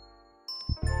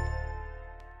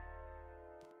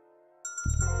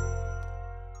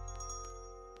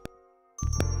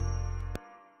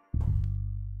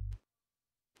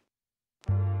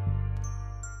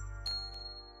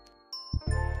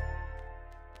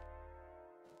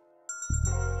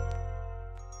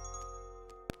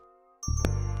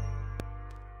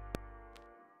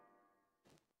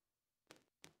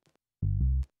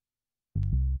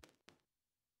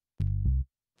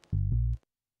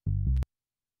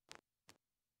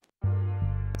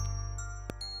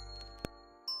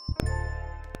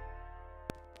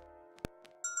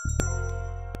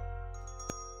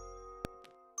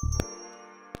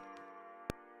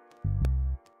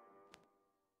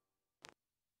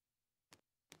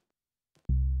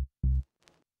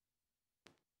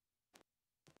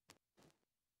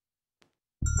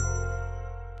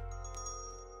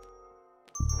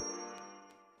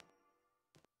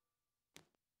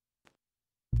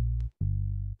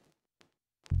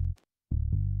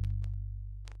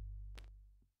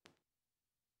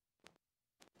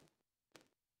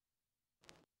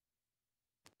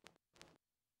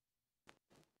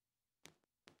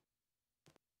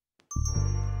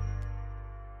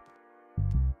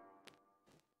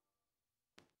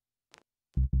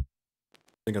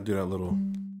 I think I'll do that little.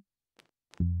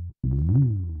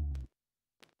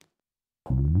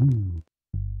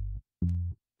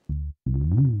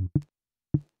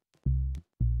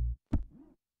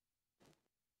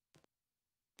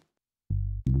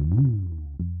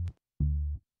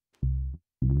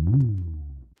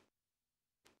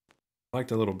 I like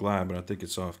the little glide, but I think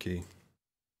it's off key.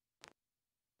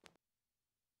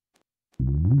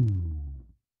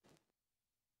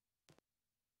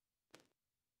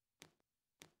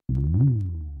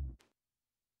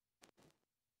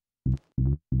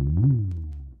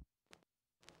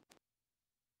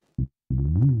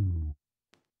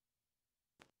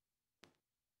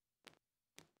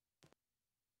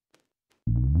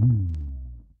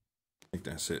 I think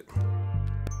that's it.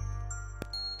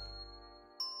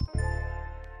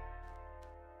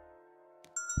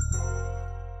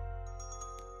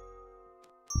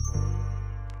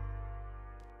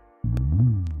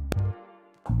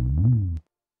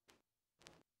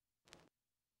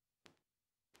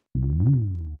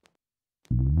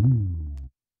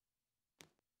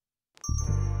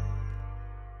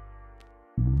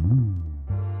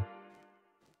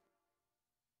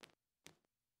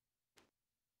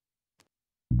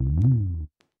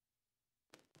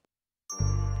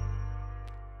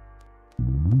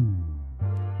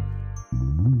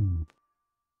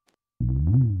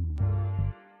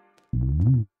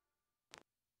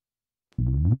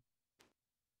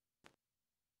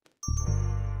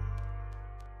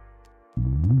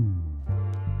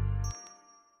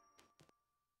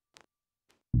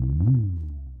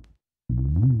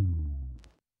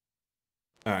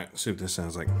 All right, let's see what this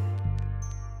sounds like.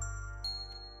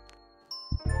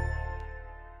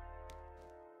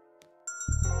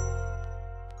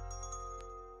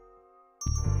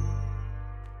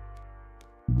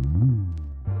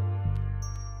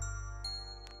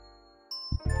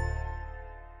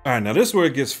 All right, now this is where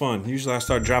it gets fun. Usually I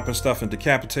start dropping stuff in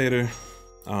Decapitator.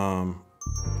 And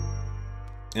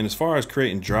as far as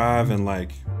creating drive and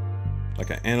like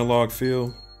an analog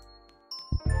feel,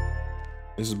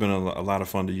 this has been a lot of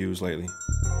fun to use lately.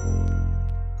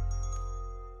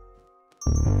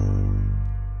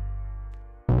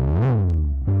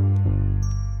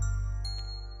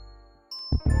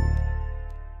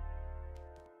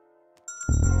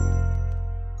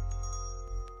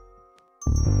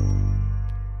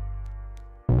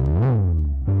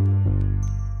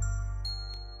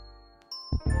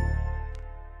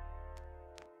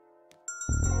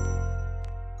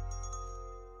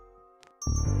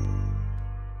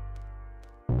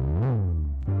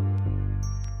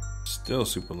 Still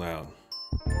super loud.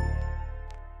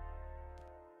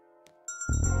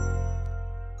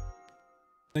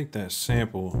 I think that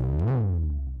sample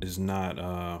is not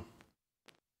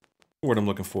what I'm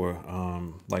looking for.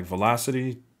 Like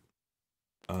velocity.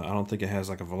 I don't think it has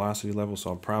like a velocity level,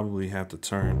 so I'll probably have to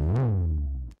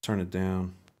turn it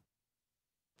down.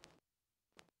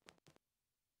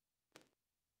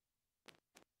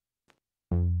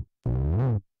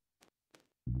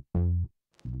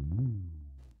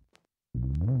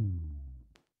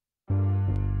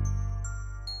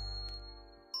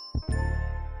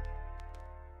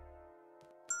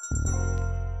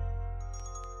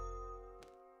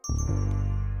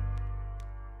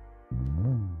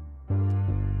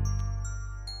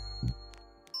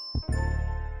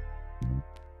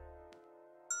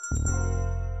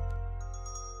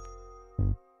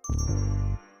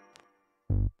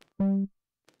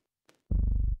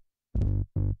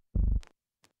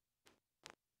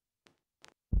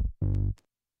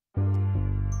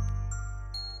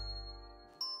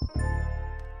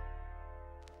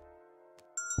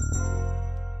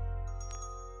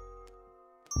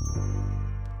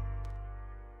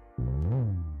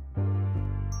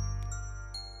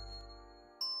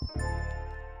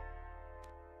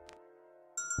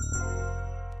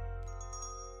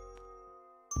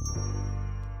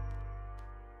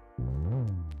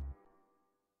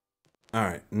 All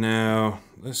right, now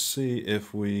let's see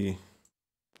if we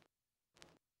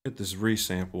hit this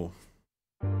resample.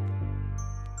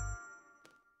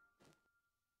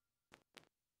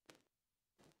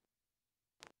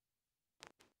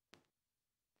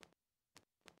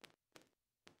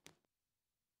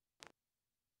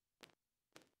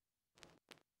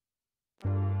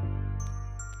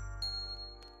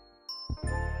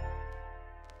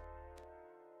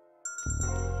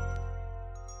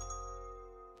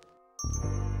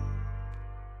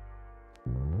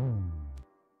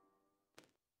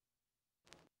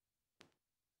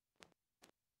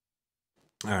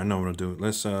 All right, I know what I'll do.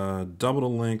 Let's double the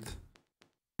length,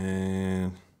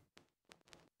 and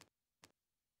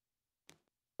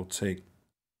we'll take,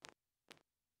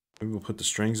 maybe we'll put the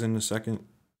strings in the second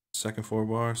 4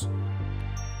 bars.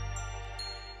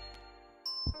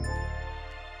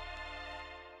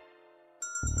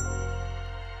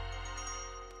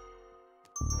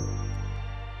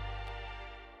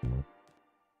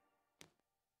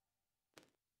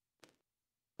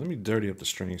 Let me dirty up the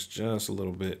strings just a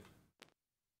little bit.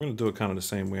 I'm gonna do it kind of the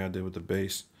same way I did with the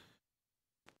bass.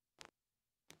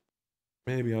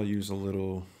 Maybe I'll use a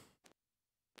little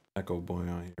echo boy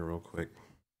on here real quick.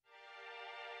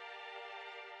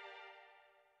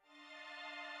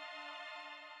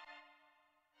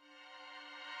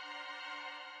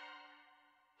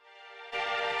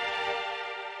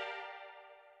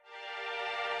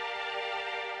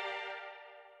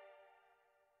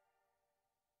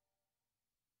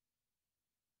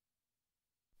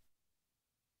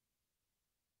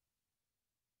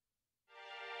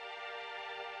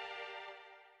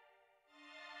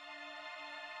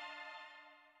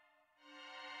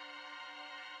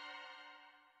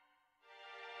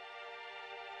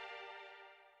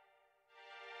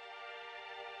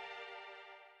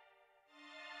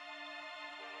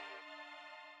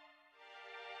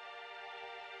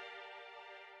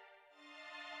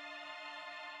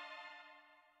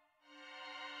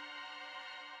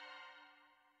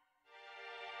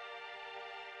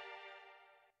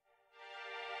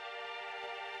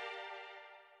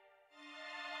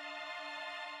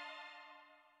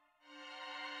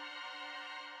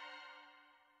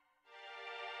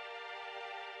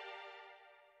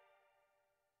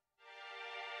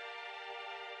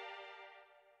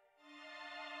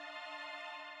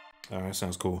 All right,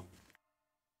 sounds cool.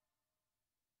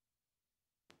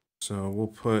 So we'll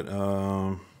put,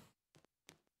 let's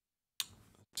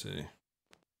see.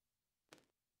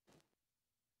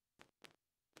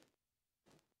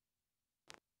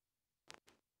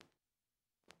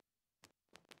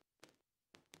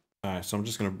 All right, so I'm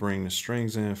just gonna bring the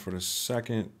strings in for the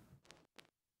second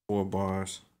 4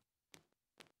 bars.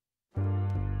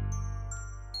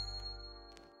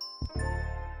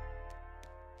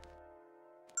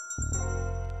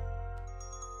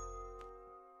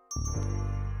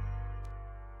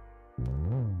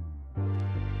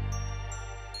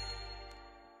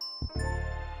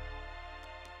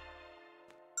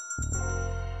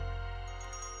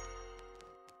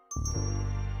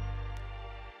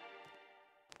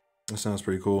 That sounds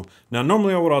pretty cool. Now,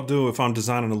 normally what I'll do if I'm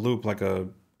designing a loop, like a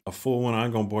full one, I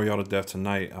ain't gonna bore y'all to death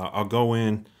tonight. I'll go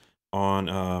in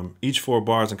on each 4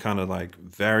 bars and kind of like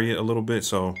vary it a little bit.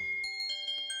 So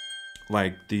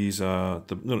like these, the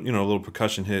little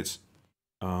percussion hits,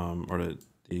 or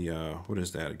the what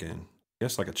is that again? I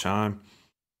guess like a chime.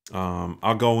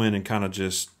 I'll go in and kind of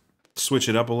just switch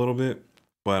it up a little bit,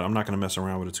 but I'm not gonna mess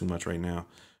around with it too much right now.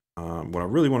 What I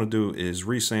really want to do is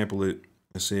resample it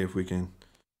and see if we can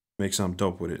make something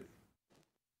dope with it.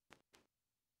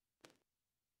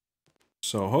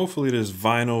 So hopefully this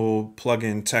vinyl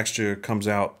plugin texture comes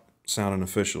out sounding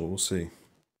official. We'll see.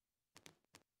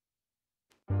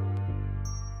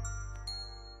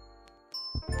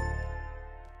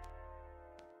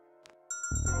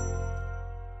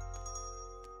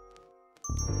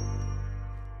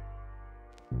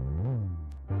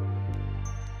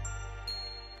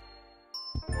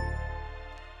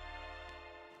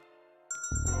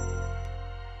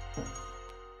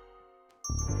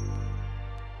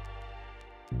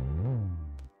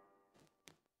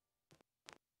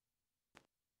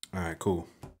 All right, cool.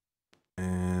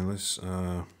 And let's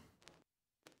all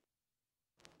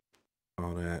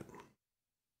that.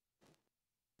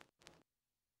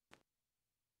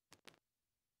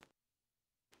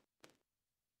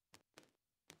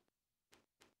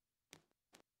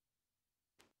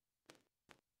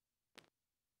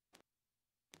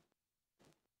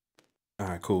 All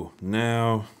right, cool.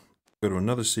 Now go to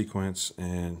another sequence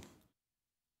and I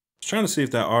was trying to see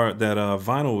if that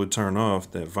vinyl would turn off,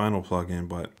 that vinyl plugin,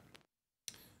 but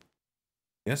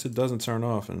I guess it doesn't turn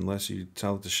off unless you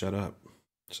tell it to shut up.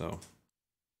 So,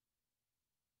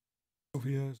 all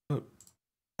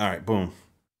right, boom.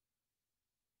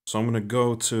 So I'm gonna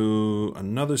go to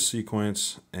another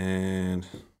sequence and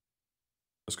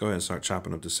let's go ahead and start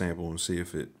chopping up the sample and see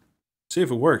if it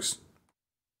works.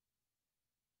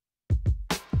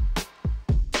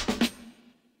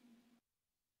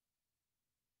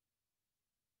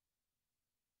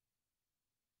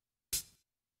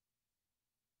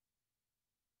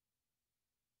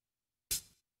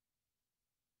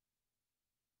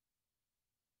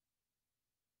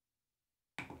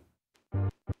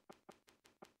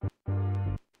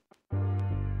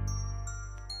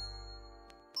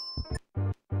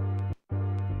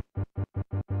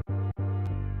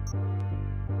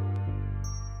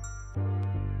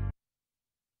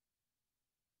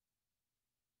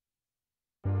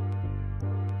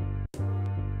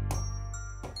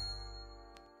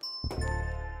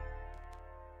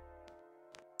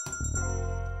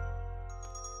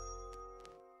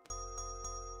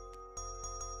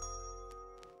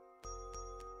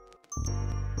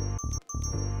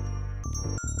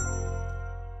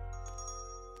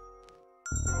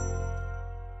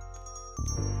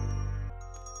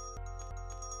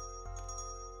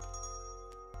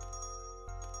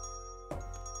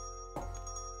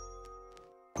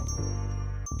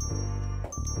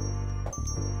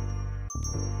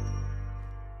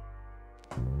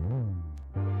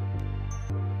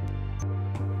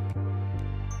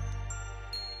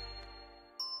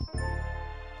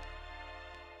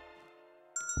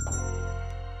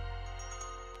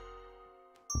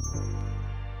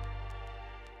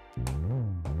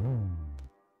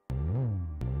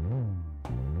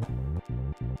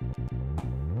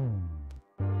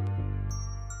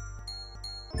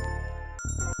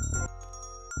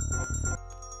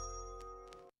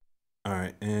 All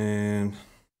right, and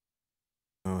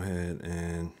go ahead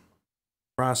and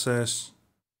process.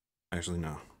 Actually,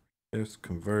 no. Just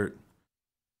convert.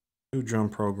 New drum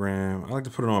program. I like to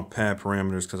put it on pad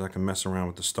parameters because I can mess around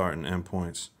with the start and end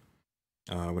points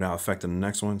without affecting the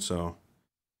next one. So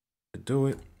to do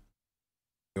it,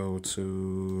 go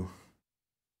to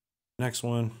next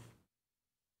one.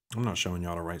 I'm not showing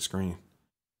y'all the right screen.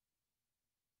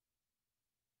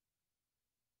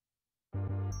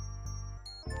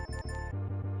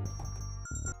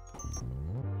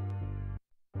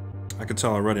 I can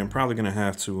tell already I'm probably gonna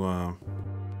have to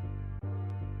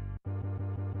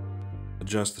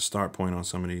adjust the start point on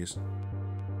some of these.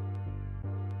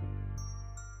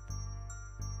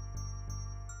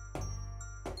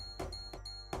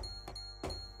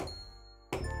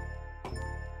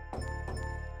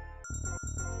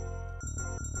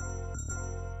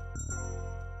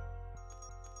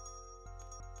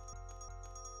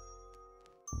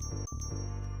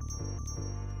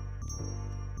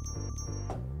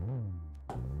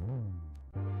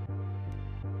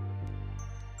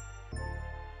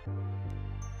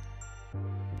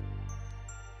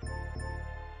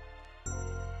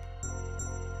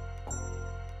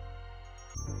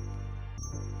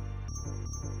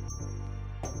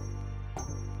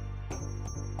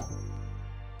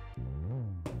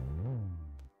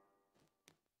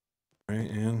 Right,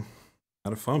 and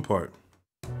now the fun part.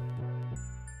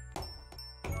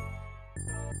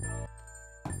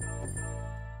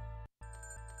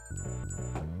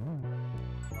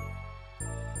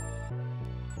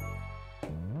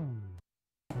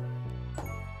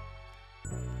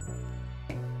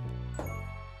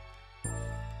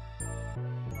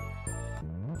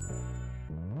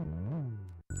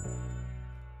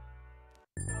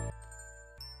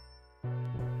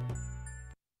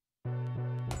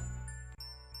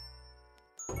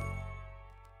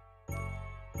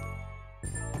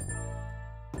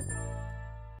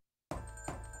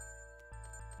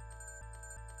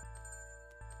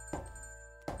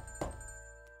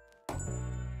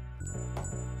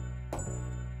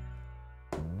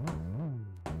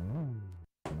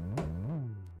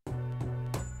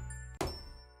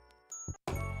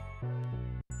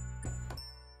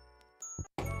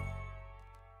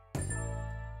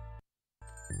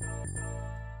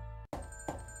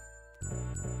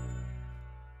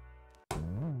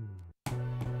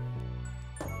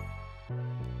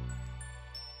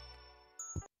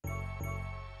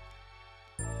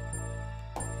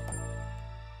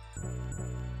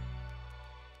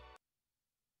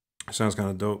 Sounds kind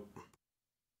of dope.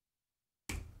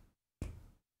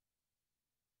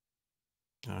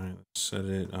 All right, let's set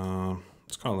it.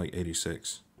 Let's call it like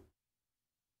 86.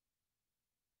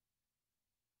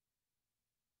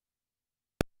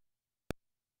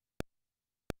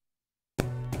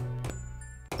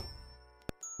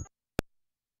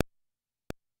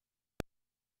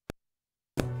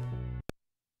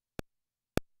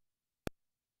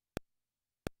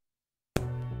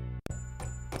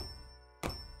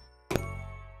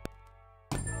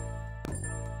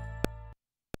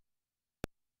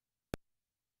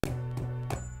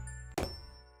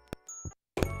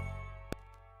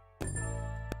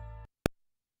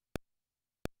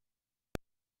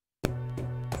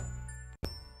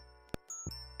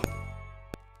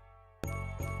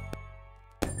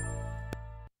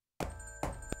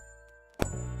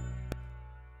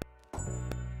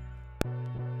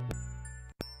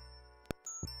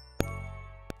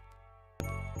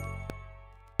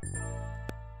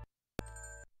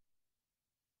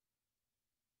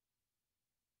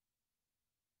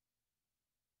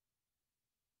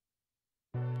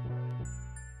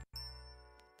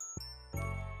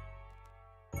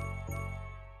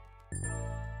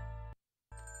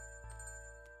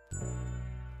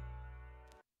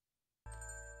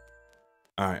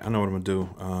 All right, I know what I'm gonna do.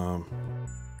 I'm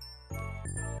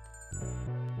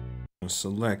gonna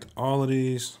select all of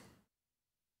these.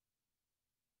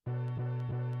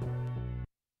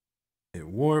 Hit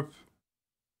warp.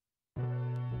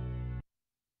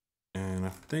 And I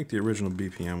think the original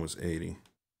BPM was 80.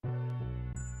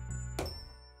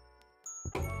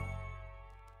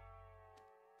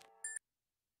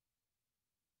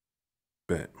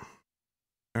 Bet.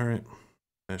 All right,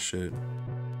 that should.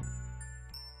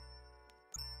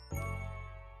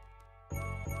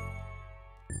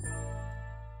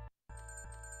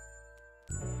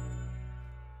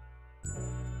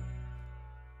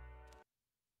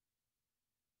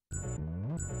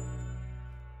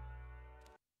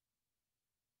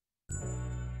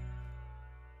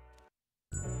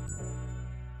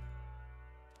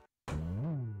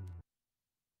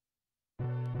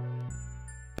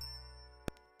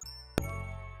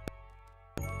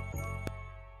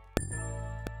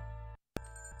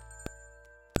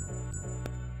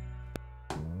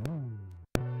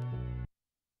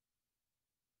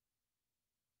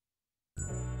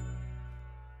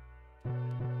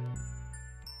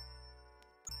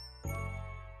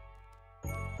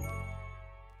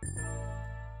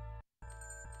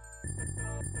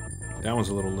 That one's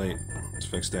a little late. Let's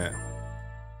fix that.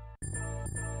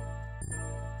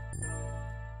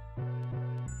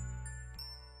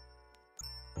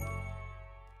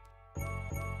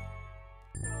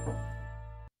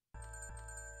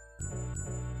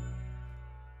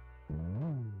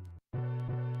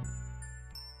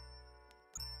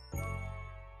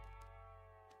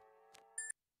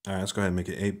 All right, let's go ahead and make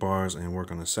it 8 bars and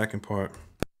work on the second part.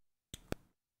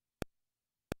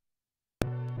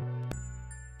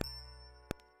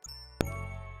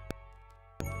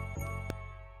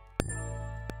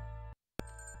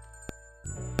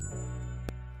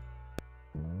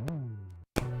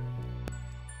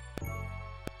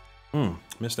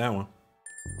 Missed that one.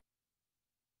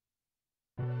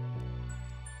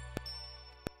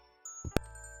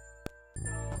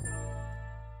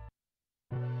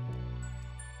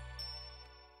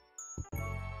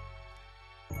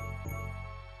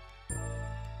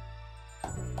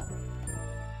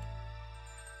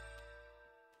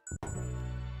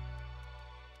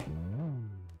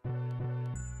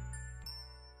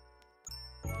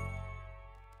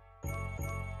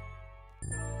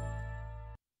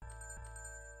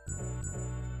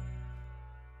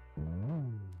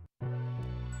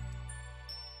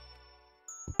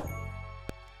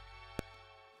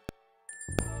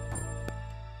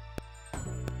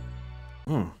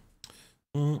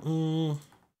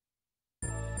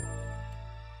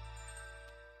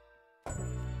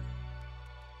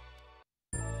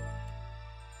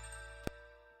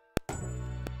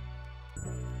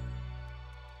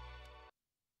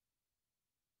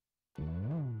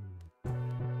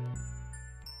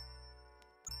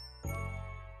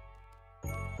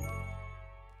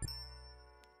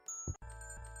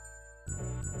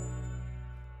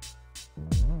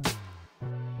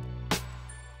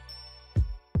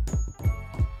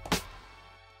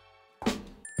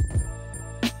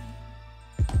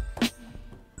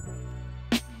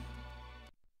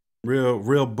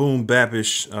 Real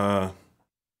boom-bap-ish Nas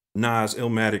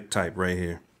Illmatic type right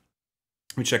here.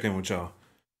 Let me check in with y'all.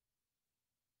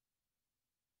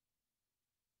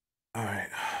 All right.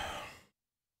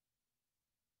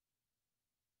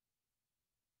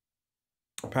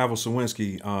 Pavel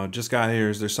Sawinski, just got here.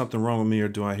 Is there something wrong with me, or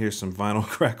do I hear some vinyl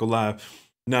crackle live?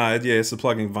 Nah, yeah, it's the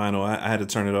plugging vinyl. I had to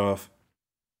turn it off.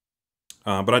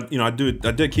 But I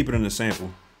did keep it in the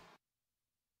sample.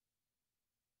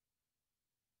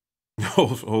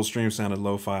 Whole stream sounded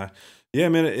lo-fi. Yeah,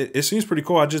 man, it seems pretty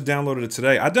cool. I just downloaded it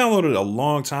today. I downloaded it a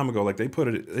long time ago. Like they put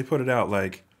it out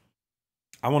like,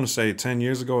 I want to say 10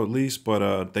 years ago at least,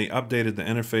 but they updated the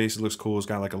interface. It looks cool. It's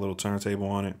got like a little turntable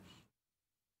on it.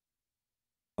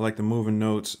 I like the moving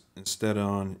notes instead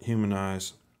of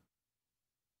humanize.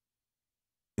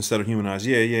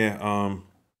 Yeah.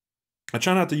 I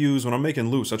try not to use, when I'm making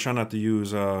loops, I try not to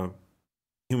use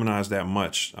humanize that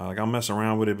much. Like I'll mess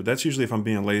around with it, but that's usually if I'm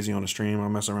being lazy on the stream. I'll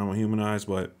mess around with humanize,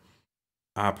 but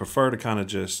I prefer to kind of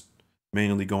just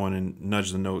manually go in and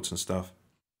nudge the notes and stuff.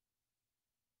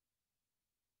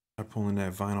 I'm pulling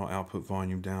that vinyl output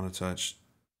volume down a touch.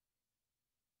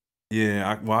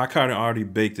 Yeah, I kind of already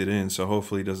baked it in, so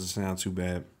hopefully it doesn't sound too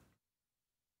bad.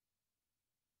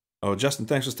 Oh, Justin,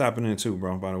 thanks for stopping in too,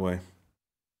 bro, by the way.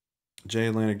 J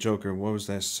Atlantic Joker, what was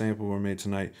that sample we made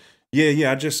tonight?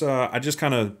 Yeah, I just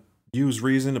kind of used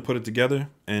Reason to put it together,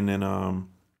 and then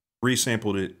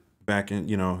resampled it back in,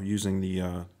 using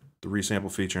the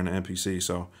resample feature in the MPC.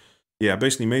 So yeah, I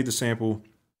basically made the sample,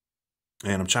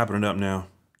 And I'm chopping it up now,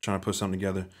 trying to put something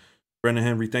together. Brendan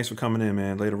Henry, thanks for coming in,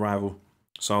 man. Late arrival.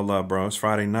 It's all love, bro. It's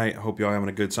Friday night. I hope y'all having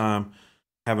a good time.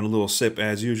 Having a little sip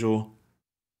as usual.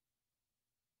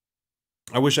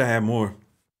 I wish I had more,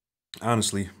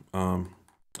 honestly.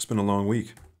 It's been a long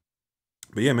week.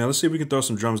 But yeah, man, let's see if we can throw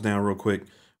some drums down real quick.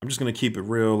 I'm just going to keep it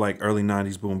real, like early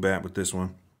 90s boom-bap with this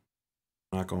one.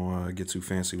 I'm not going to get too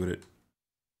fancy with it.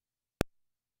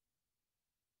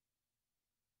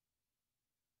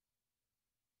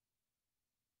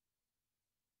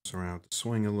 Around the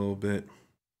swing a little bit.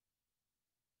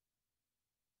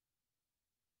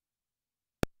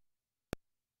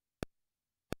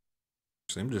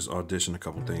 So let me just audition a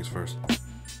couple things first. I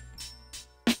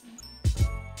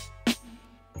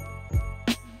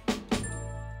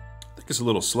think it's a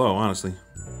little slow, honestly.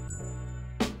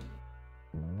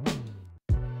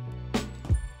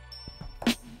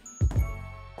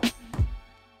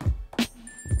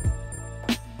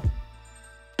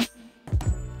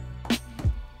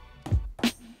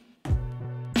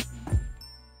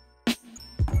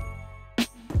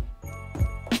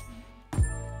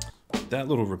 That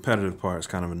little repetitive part is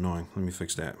kind of annoying. Let me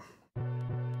fix that.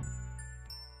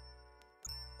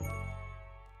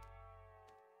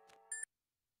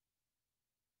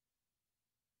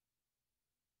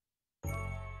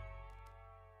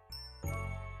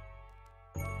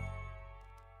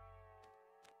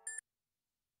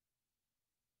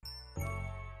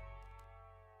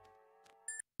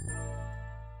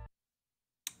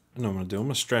 I know what I'm gonna do. I'm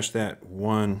gonna stretch that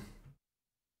one.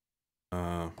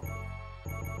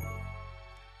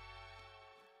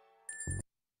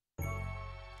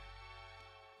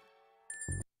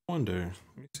 Wonder.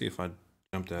 Let me see if I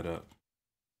jump that up.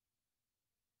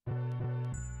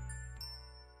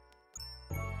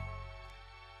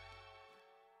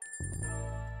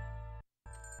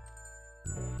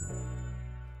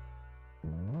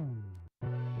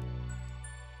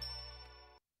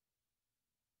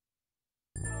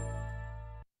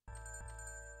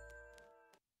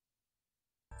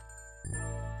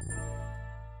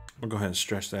 I'll go ahead and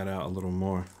stretch that out a little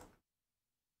more.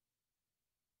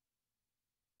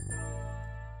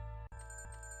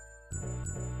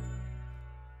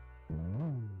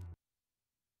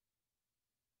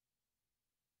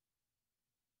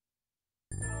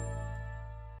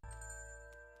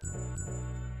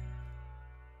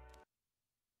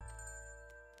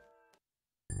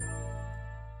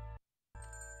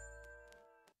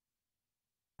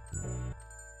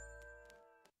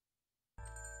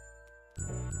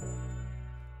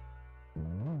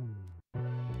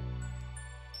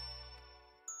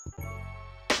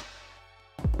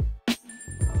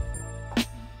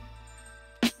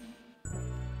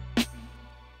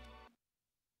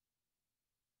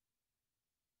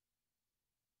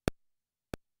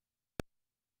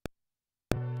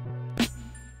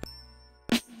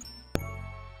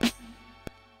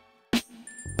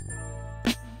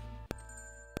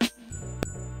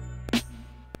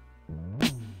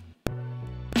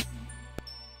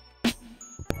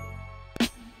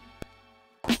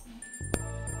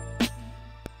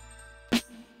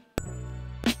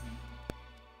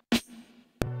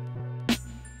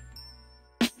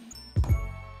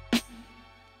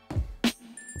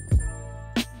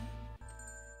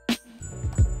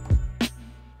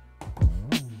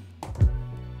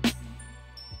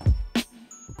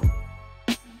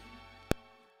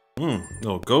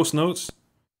 Little ghost notes.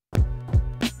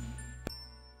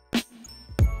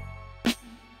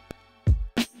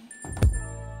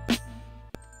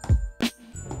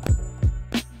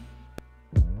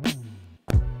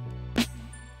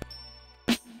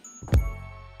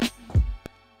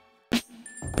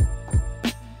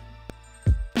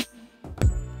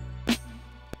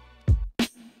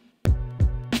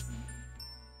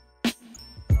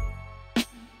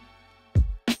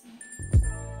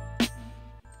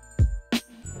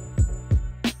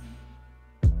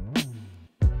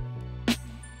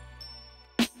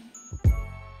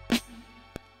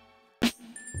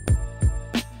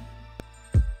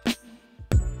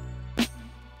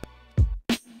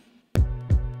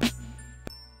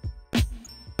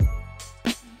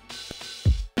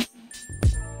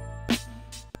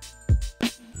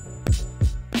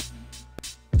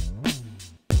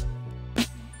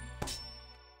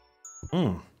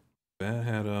 That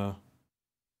had an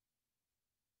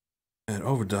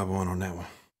overdub on that one.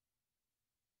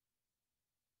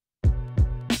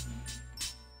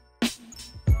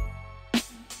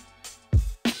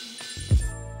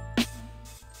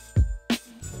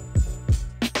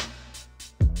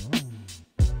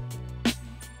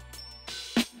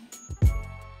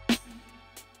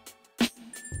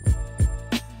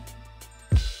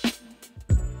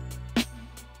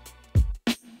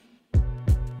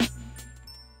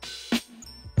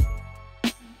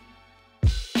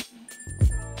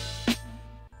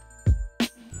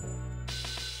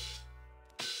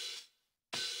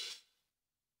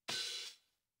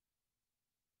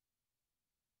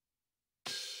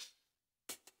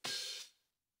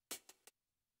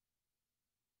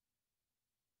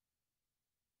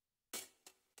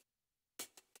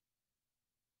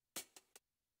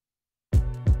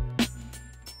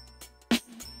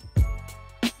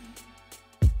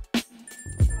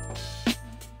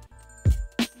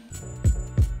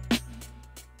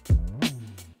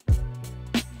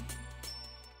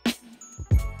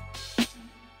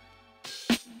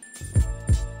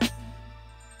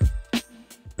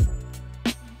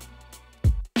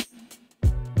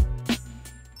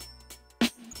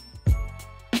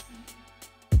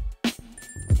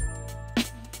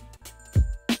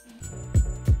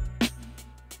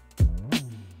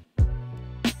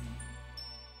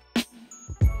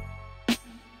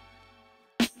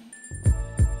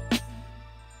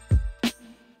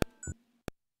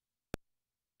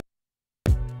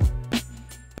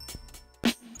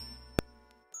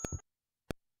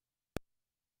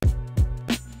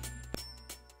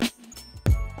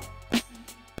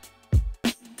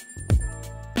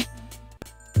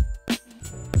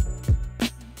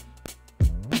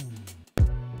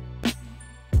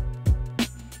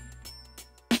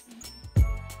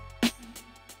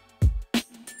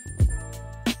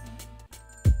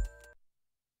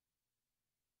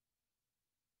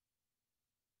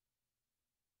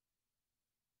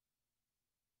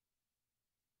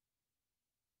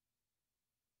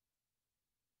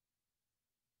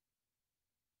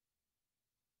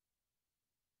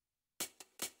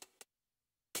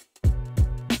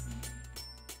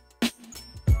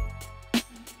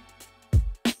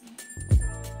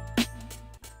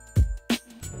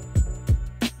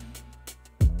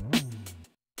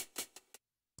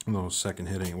 No, second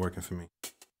hit ain't working for me.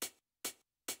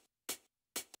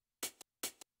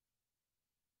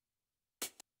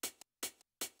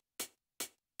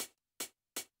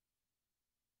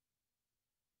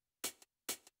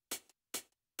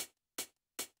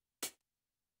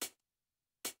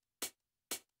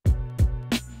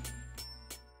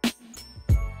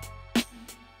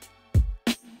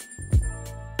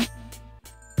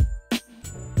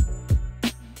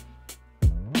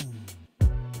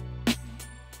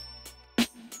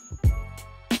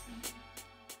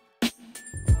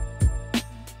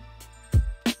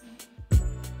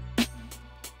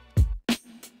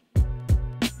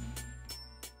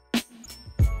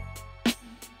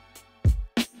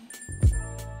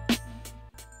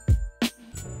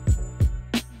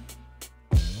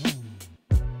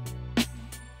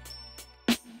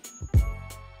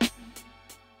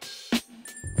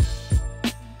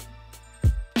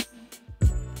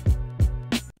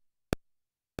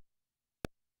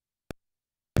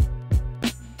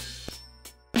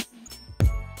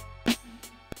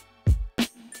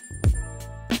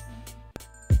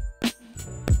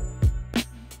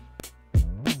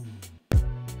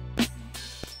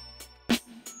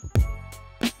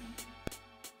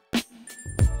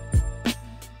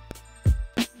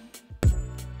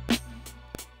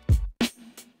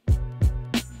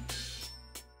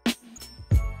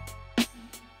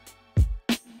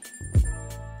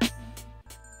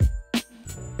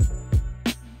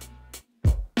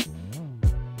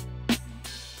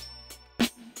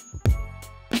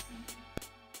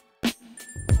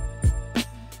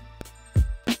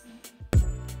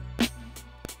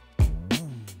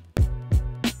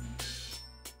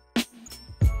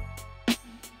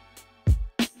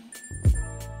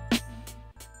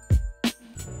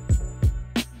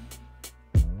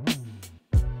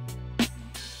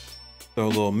 Throw a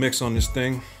little mix on this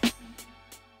thing.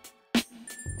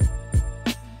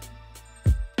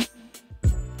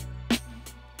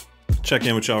 Check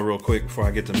in with y'all real quick before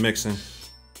I get to mixing.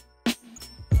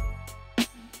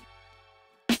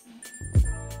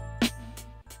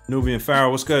 Nubian Farrell,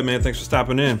 what's good, man? Thanks for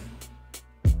stopping in.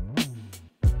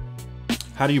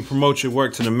 How do you promote your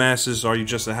work to the masses? Or are you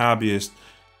just a hobbyist?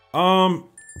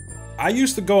 I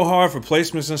used to go hard for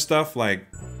placements and stuff like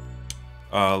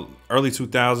early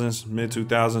 2000s, mid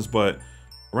 2000s, but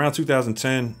around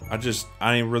 2010, I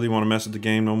didn't really want to mess with the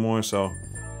game no more. So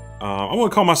I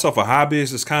wouldn't call myself a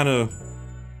hobbyist. It's kind of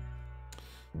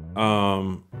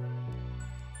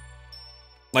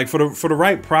like for the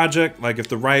right project, like if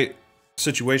the right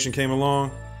situation came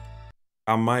along,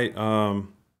 I might I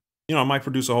might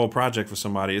produce a whole project for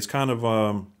somebody. It's kind of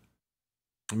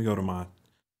let me go to my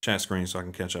chat screen so I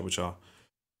can catch up with y'all.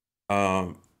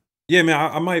 Yeah, man,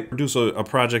 I might produce a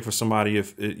project for somebody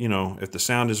if if the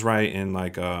sound is right and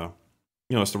like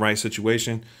it's the right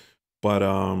situation. But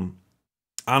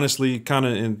honestly, kind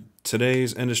of in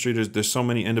today's industry, there's so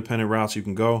many independent routes you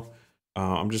can go.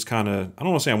 I'm just kind of, I don't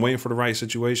want to say I'm waiting for the right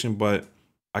situation, but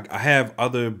I have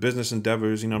other business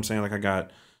endeavors. You know what I'm saying? Like I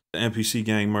got the MPC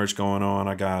Gang merch going on.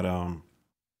 I got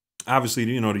obviously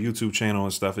the YouTube channel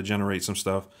and stuff. It generates some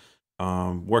stuff.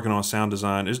 Working on sound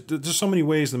design. There's so many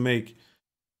ways to make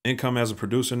income as a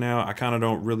producer now. I kind of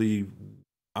don't really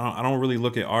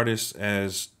look at artists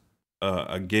as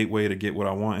a gateway to get what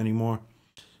I want anymore.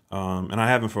 And I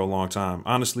haven't for a long time.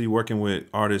 Honestly, working with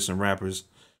artists and rappers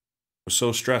was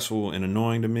so stressful and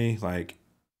annoying to me. Like,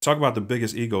 talk about the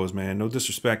biggest egos, man. No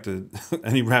disrespect to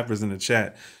any rappers in the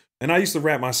chat. And I used to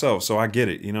rap myself, so I get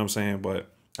it, you know what I'm saying?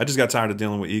 But I just got tired of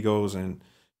dealing with egos. And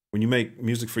when you make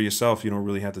music for yourself, you don't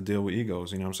really have to deal with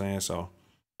egos, you know what I'm saying? So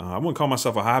I wouldn't call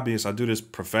myself a hobbyist. I do this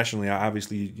professionally. I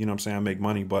obviously, you know what I'm saying, I make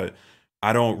money, but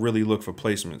I don't really look for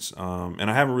placements.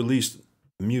 And I haven't released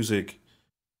music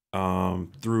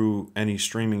through any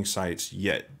streaming sites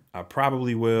yet. I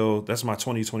probably will. That's my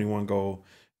 2021 goal,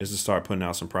 is to start putting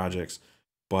out some projects.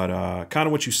 But kind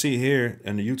of what you see here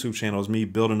in the YouTube channel is me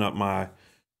building up my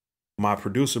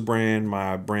producer brand,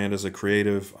 my brand as a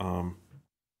creative.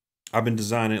 I've been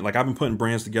designing, like I've been putting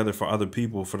brands together for other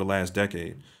people for the last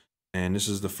decade. And this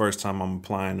is the first time I'm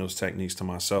applying those techniques to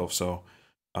myself. So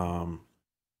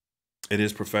it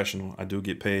is professional. I do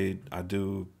get paid. I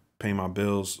do pay my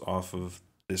bills off of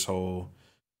this whole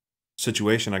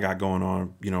situation I got going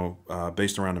on,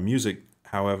 based around the music.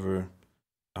 However,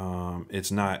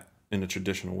 it's not in the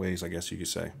traditional ways, I guess you could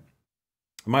say. It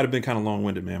might have been kind of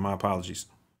long-winded, man. My apologies.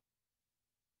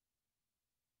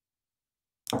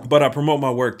 But I promote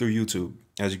my work through YouTube,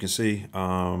 as you can see.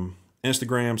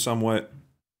 Instagram somewhat.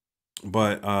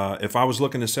 But if I was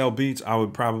looking to sell beats, I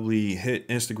would probably hit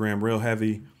Instagram real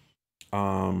heavy.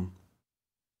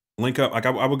 Link up, like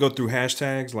I would go through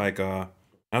hashtags like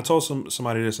I told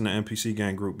somebody this in the MPC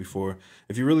Gang group before.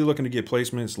 If you're really looking to get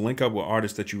placements, link up with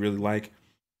artists that you really like.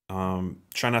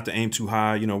 Try not to aim too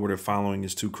high, you know, where their following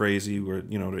is too crazy, where,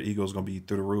 you know, their ego's going to be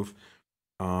through the roof.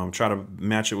 Try to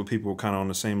match it with people kind of on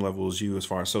the same level as you as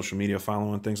far as social media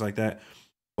following, things like that.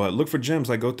 But look for gems,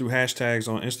 like go through hashtags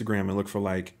on Instagram and look for,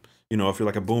 like, you know, if you're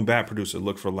like a Boom-Bap producer,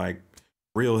 look for like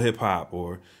real hip hop,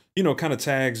 or, you know, kind of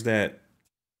tags that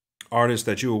artists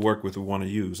that you will work with will want to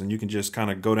use. And you can just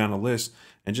kind of go down the list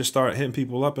and just start hitting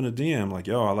people up in a DM like,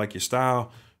 yo, I like your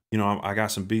style. You know, I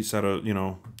got some beats that'll, you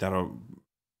know, that'll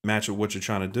match with what you're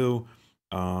trying to do.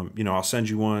 You know, I'll send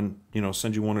you one, you know,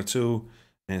 send you one or two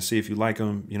and see if you like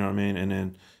them, you know what I mean? And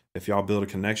then if y'all build a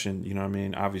connection, you know what I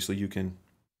mean? Obviously you can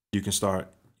start,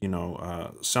 you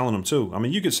know, selling them too. I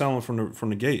mean, you could sell them from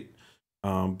the gate.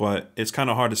 But it's kind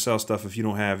of hard to sell stuff if you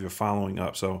don't have your following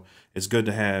up. So it's good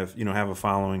to have, you know, have a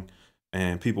following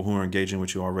and people who are engaging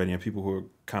with you already and people who are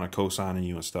kind of co-signing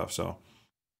you and stuff. So,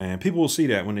 and people will see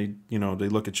that when they, you know, they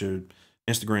look at your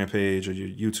Instagram page or your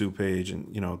YouTube page,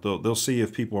 and, you know, they'll see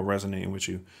if people are resonating with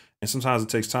you. And sometimes it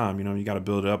takes time, you know, you got to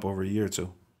build it up over a year or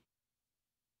two.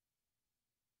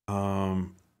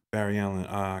 Barry Allen,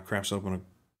 craps open a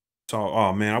tall.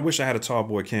 Oh man, I wish I had a tall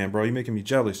boy cam, bro. You're making me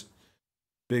jealous.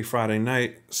 Big Friday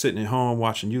night, sitting at home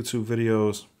watching YouTube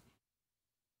videos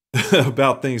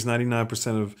about things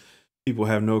 99% of people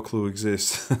have no clue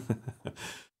exist.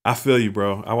 I feel you,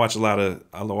 bro. I watch a lot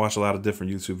of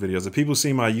different YouTube videos. If people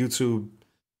see my YouTube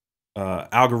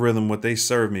algorithm, what they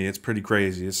serve me, it's pretty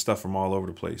crazy. It's stuff from all over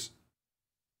the place.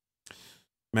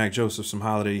 Mac Joseph, some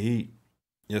holiday heat.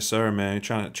 Yes, sir, man.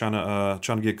 Trying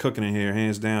to get cooking in here,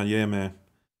 hands down. Yeah, man.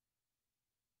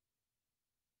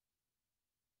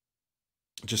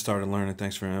 Just started learning.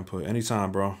 Thanks for your input.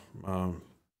 Anytime, bro.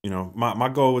 You know, my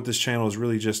goal with this channel is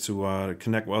really just to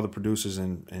connect with other producers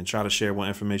and try to share what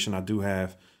information I do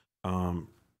have.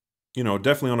 You know,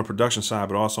 definitely on the production side,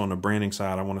 but also on the branding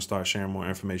side, I want to start sharing more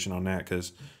information on that,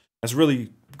 because that's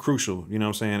really crucial. You know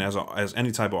what I'm saying? As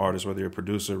any type of artist, whether you're a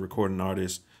producer, recording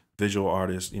artist, visual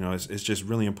artist, you know, it's just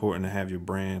really important to have your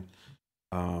brand,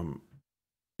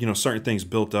 you know, certain things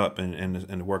built up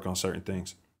and work on certain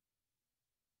things.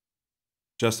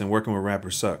 Justin, working with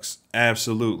rappers sucks.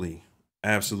 Absolutely.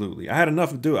 Absolutely. I had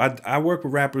enough to do. I worked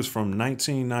with rappers from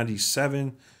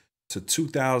 1997 to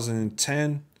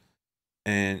 2010.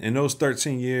 And in those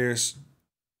 13 years,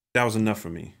 that was enough for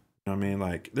me. You know what I mean?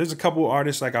 Like, there's a couple of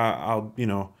artists like I'll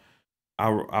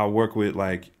work with,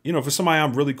 like, you know, for somebody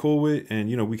I'm really cool with, and,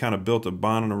 you know, we kind of built a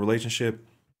bond and a relationship.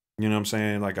 You know what I'm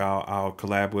saying? Like, I'll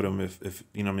collab with them if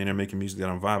you know what I mean, they're making music that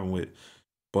I'm vibing with.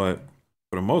 But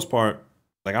for the most part,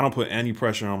 like, I don't put any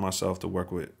pressure on myself to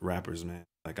work with rappers, man.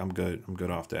 Like, I'm good. I'm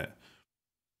good off that.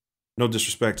 No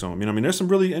disrespect to them. You know what I mean? There's some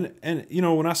really, and you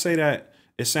know, when I say that,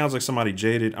 it sounds like somebody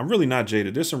jaded. I'm really not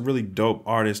jaded. There's some really dope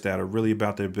artists that are really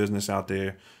about their business out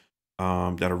there,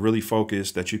 that are really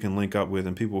focused, that you can link up with,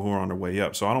 and people who are on their way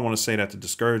up. So I don't want to say that to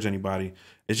discourage anybody.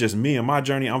 It's just me and my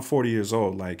journey. I'm 40 years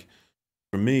old. Like,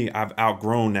 for me, I've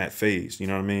outgrown that phase. You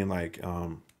know what I mean? Like,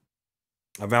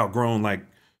 I've outgrown, like,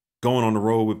 going on the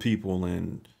road with people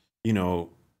and, you know,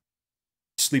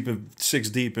 sleeping 6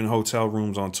 deep in hotel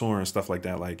rooms on tour and stuff like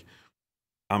that. Like,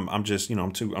 I'm just, you know,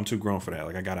 I'm too grown for that.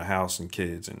 Like, I got a house and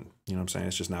kids, and, you know what I'm saying?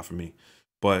 It's just not for me.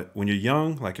 But when you're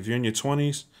young, like if you're in your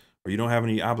 20s or you don't have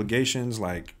any obligations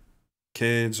like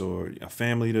kids or a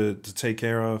family to take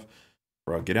care of,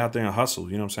 bro, get out there and hustle.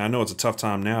 You know what I'm saying? I know it's a tough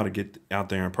time now to get out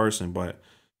there in person, but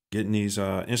getting these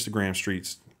Instagram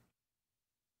streets.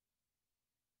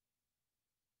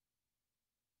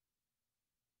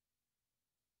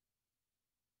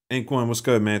 Ink One, what's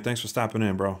good, man? Thanks for stopping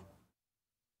in, bro.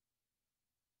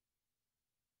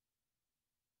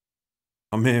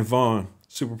 My man Vaughn,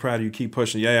 super proud of you. Keep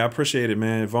pushing. Yeah, I appreciate it,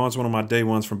 man. Vaughn's one of my day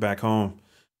ones from back home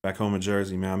in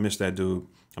Jersey, man. I miss that dude.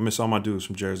 I miss all my dudes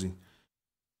from Jersey.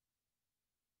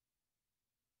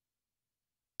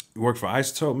 You work for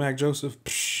Isotope, Mac Joseph?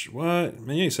 Psh, what?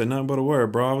 Man, you ain't said nothing but a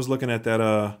word, bro. I was looking at that,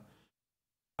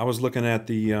 I was looking at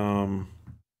the,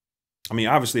 I mean,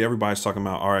 obviously everybody's talking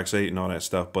about RX-8 and all that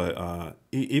stuff, but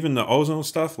even the Ozone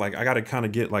stuff, like, I got to kind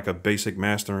of get like a basic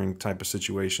mastering type of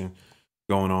situation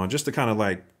going on just to kind of,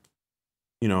 like,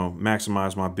 you know,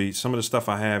 maximize my beats. Some of the stuff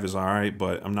I have is all right,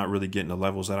 but I'm not really getting the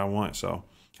levels that I want. So,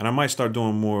 and I might start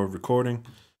doing more recording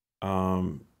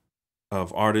of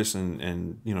artists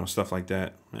and you know, stuff like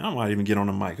that. I might even get on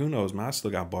the mic. Who knows, man? I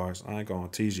still got bars. I ain't gonna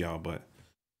tease y'all, but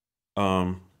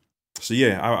so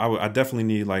yeah, I definitely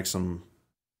need like some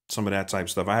of that type of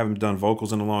stuff. I haven't done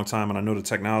vocals in a long time, and I know the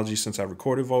technology since I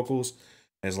recorded vocals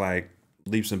is like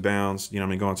leaps and bounds. You know what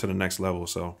I mean? Going to the next level.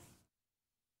 So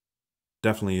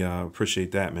definitely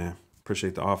appreciate that, man.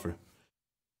 Appreciate the offer.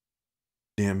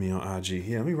 DM me on IG.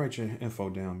 Yeah, let me write your info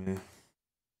down, man.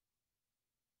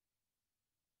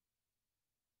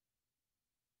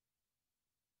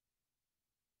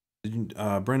 Did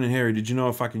you, Brendan Harry, did you know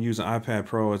if I can use an iPad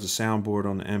Pro as a soundboard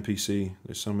on the MPC?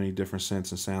 There's so many different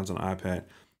scents and sounds on the iPad.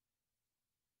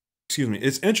 Excuse me.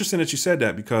 It's interesting that you said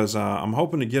that because I'm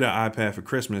hoping to get an iPad for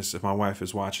Christmas if my wife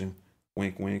is watching.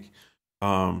 Wink, wink.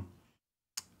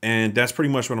 And that's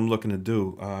pretty much what I'm looking to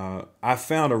do. I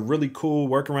found a really cool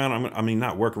workaround. I mean,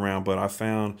 not workaround, but I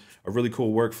found a really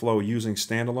cool workflow using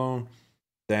standalone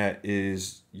that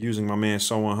is using my man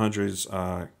So 100's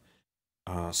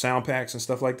sound packs and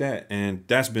stuff like that. And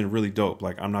that's been really dope.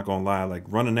 Like, I'm not going to lie, like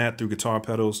running that through guitar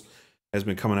pedals has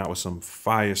been coming out with some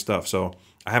fire stuff. So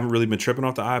I haven't really been tripping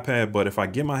off the iPad, but if I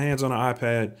get my hands on an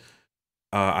iPad,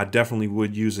 I definitely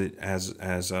would use it as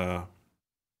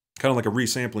kind of like a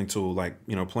resampling tool, like,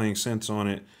 you know, playing synths on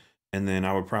it. And then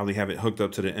I would probably have it hooked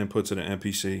up to the inputs of the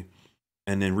MPC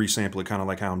and then resample it kind of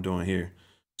like how I'm doing here.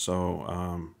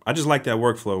 So I just like that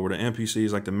workflow where the MPC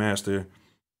is like the master,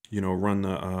 you know, run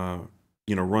the,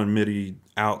 run MIDI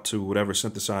out to whatever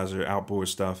synthesizer, outboard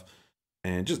stuff.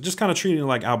 And just kind of treating it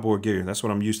like outboard gear. That's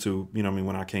what I'm used to, you know what I mean,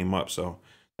 when I came up. So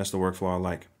that's the workflow I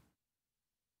like.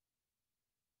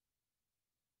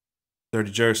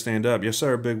 30 Jerry, stand up. Yes,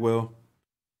 sir, Big Will.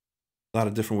 A lot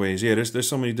of different ways. Yeah, there's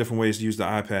so many different ways to use the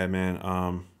iPad, man.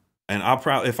 And I'll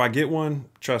probably, if I get one,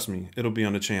 trust me, it'll be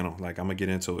on the channel. Like, I'm gonna get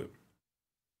into it.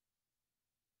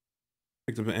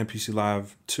 Picked up an MPC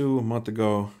Live 2 a month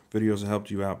ago. Videos have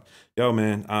helped you out. Yo,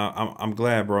 man, I'm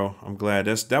glad, bro. I'm glad.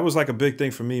 That was like a big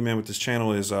thing for me, man, with this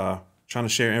channel is trying to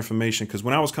share information. Because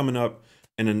when I was coming up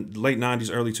in the late 90s,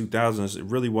 early 2000s, it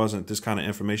really wasn't this kind of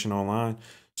information online.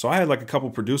 So I had like a couple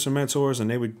producer mentors and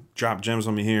they would drop gems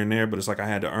on me here and there, but it's like I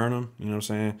had to earn them, you know what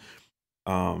I'm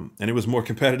saying? And it was more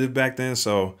competitive back then.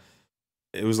 So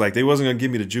it was like they wasn't going to give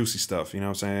me the juicy stuff, you know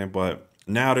what I'm saying? But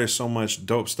now there's so much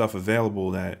dope stuff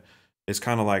available that it's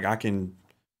kind of like I can,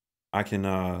 you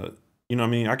know what I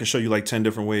mean? I can show you like 10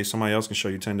 different ways. Somebody else can show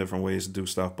you 10 different ways to do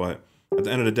stuff. But at the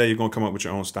end of the day, you're going to come up with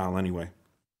your own style anyway.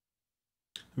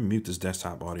 Let me mute this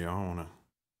desktop audio. I don't want to.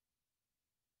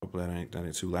 Hopefully that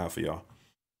ain't too loud for y'all.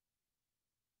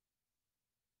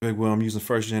 Big Will, I'm using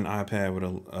first gen iPad with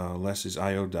a Les's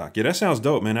IO dock. Yeah, that sounds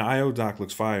dope, man. The IO dock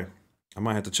looks fire. I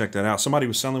might have to check that out. Somebody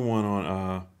was selling one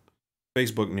on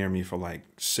Facebook near me for like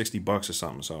 60 bucks or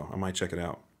something, so I might check it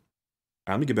out.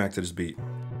 All right, let me get back to this beat.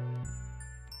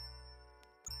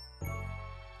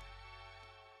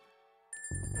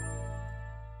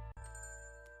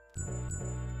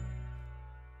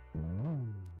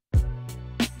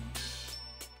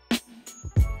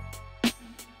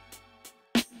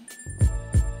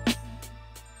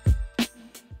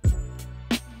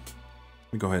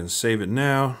 Let me go ahead and save it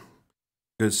now.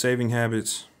 Good saving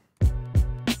habits.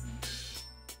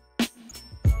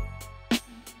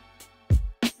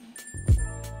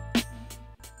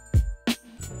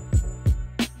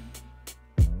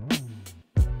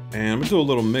 And I'm gonna do a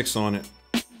little mix on it.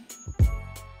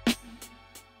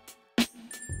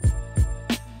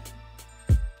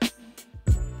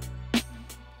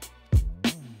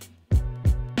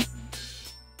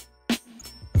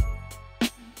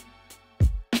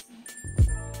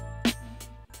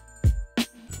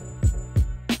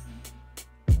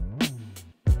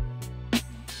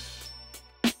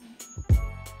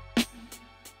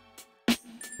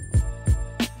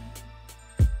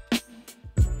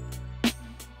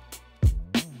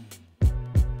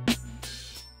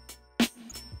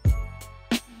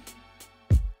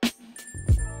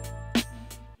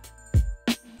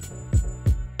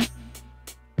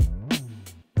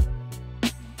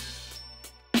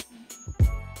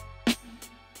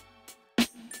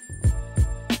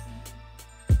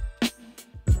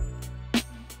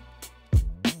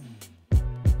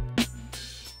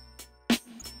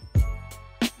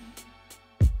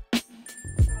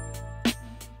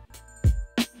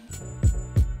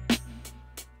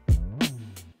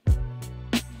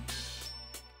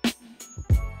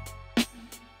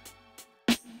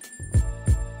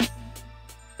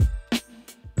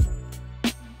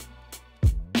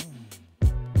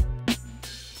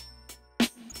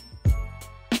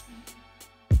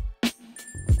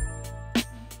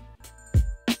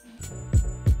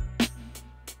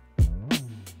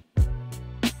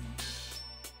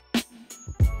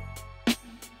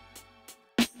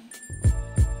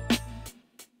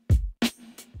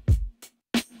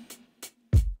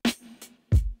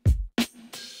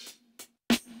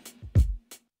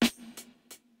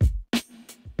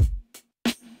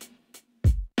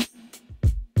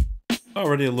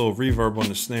 Already a little reverb on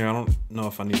the snare. I don't know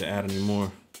if I need to add any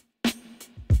more.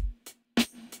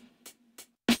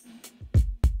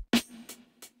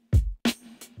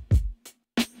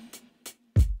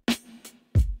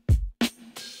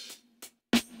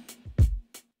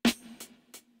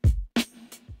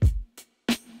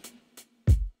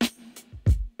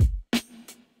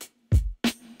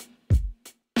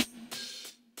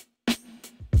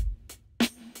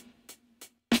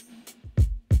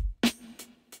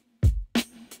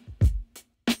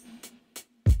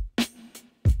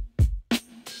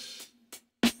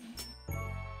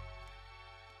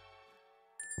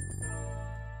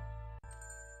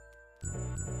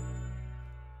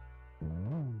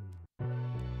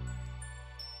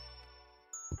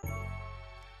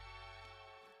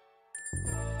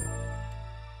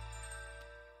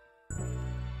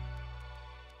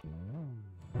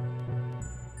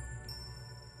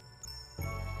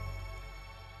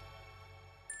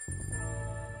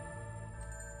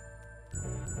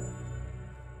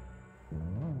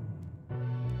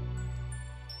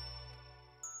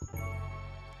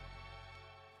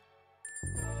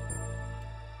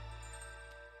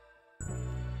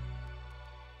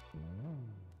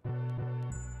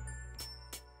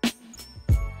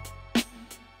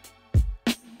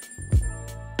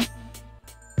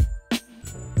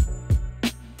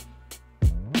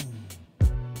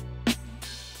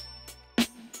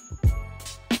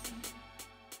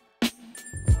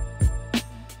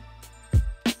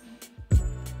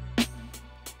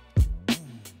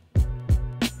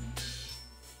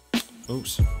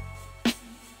 Oops.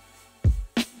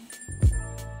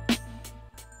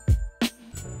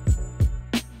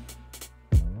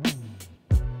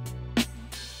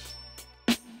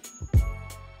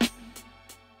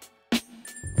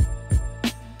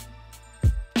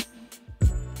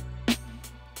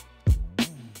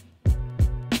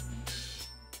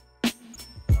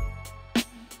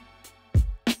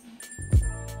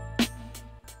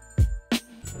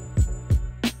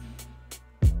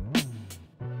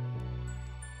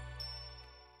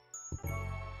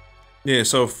 Yeah,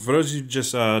 so for those of you just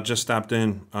stopped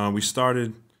in, we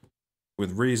started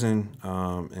with Reason,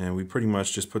 and we pretty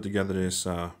much just put together this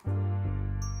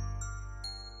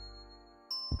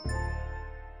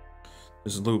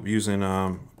this loop using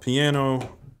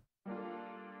piano,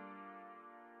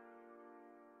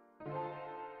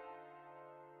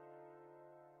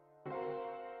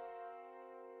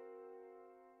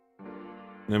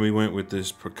 then we went with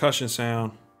this percussion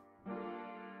sound.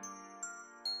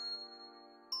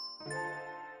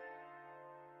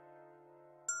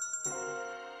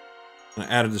 I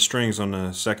added the strings on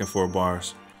the second 4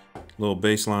 bars. Little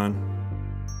bass line.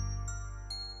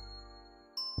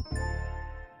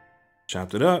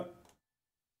 Chopped it up.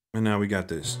 And now we got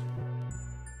this.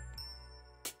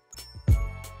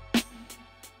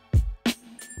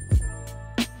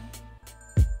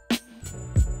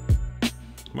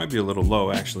 Might be a little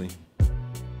low actually.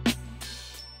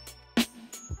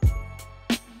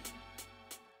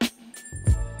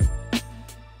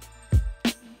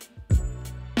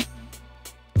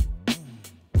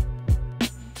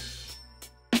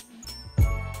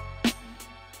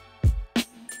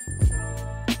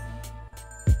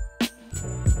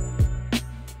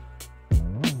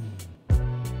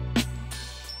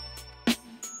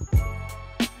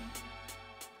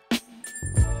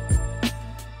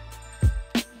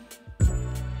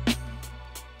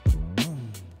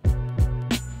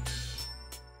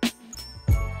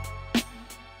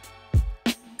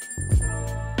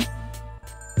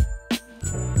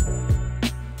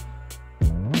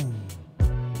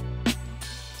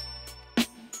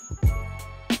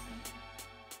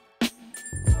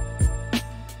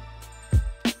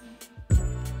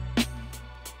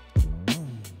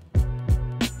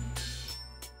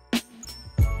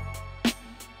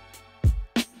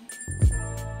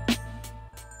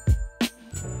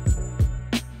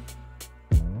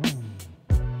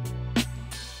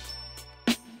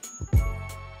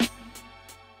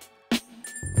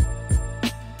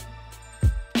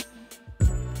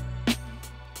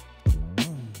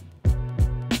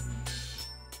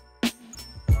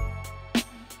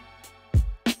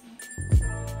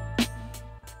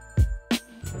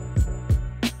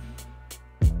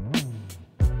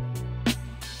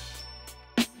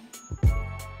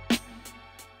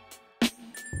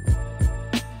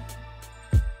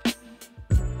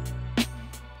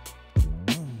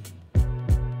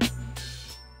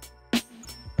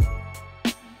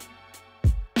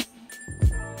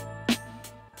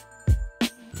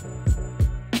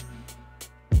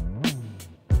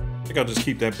 I think I'll just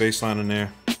keep that bass line in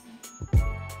there.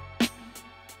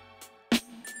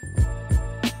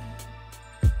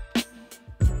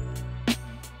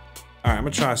 All right, I'm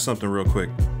gonna try something real quick.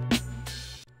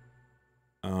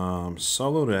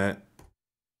 Solo that,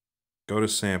 go to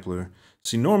sampler.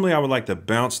 See, normally I would like to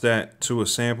bounce that to a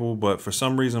sample, but for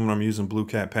some reason when I'm using Blue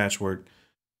Cat Patchwork,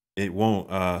 it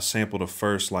won't sample the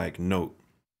first like note.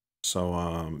 So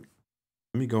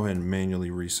let me go ahead and manually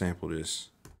resample this.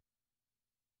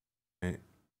 Okay.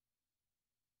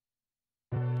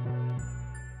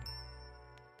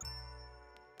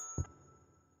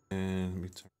 And let me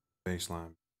turn the bass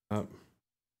line up.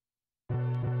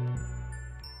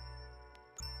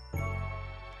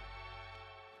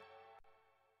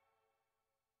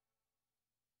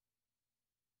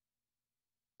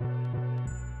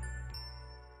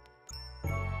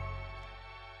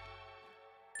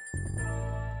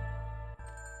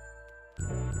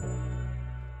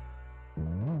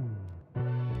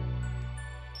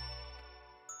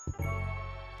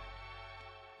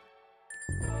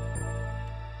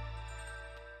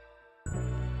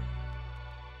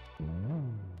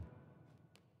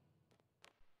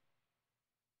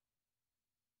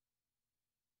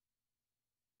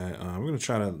 I'm gonna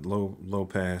try to low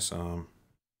pass. Try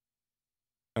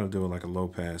to do it like a low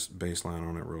pass bass line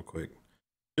on it real quick,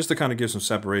 just to kind of give some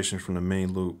separation from the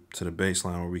main loop to the bass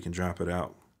line where we can drop it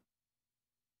out.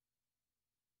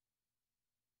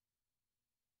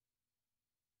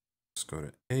 Let's go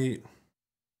to 8.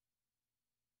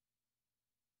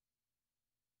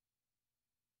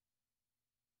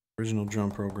 Original drum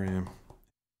program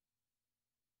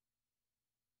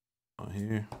on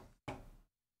here.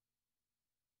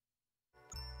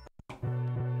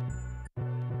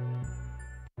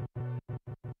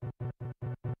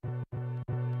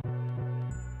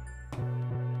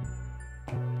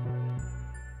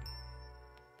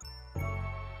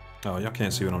 Oh, y'all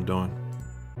can't see what I'm doing.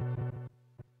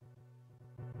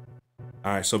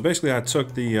 All right, so basically I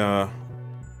took the, I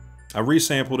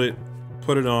resampled it,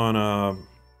 put it on a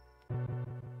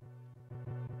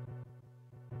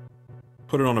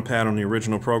pad on the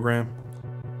original program,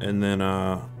 and then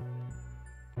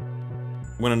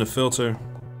went in the filter,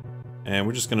 and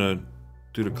we're just gonna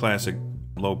do the classic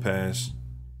low pass.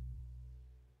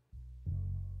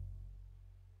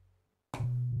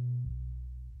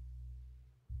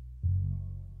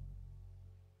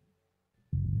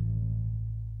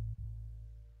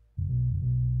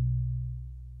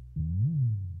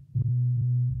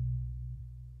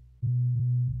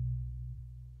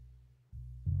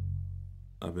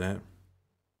 Not bad.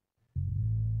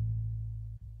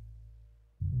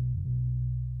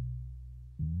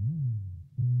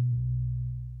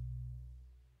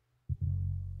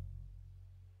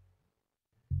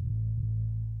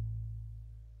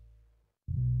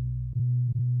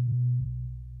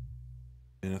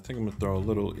 And I think I'm gonna throw a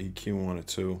little EQ on it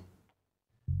too.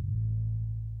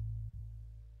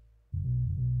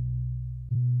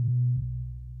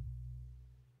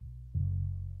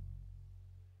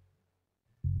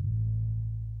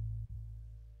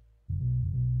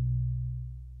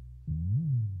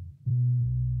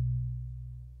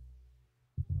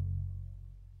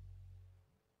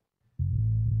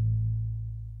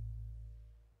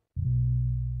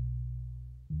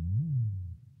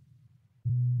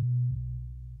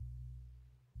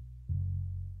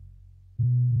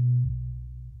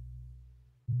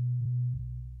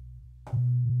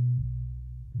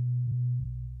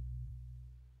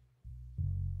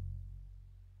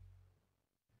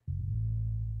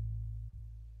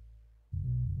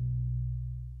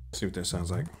 See what that sounds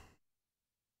like.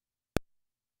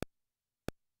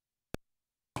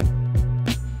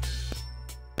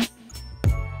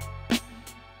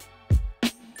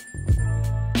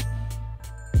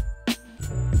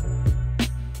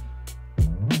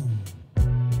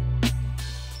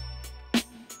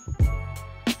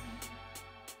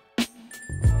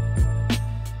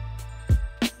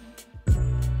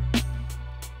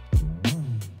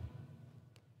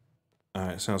 All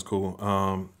right, sounds cool.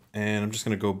 And I'm just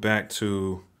gonna go back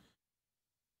to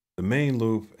the main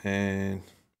loop and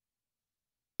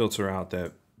filter out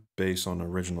that bass on the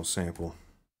original sample.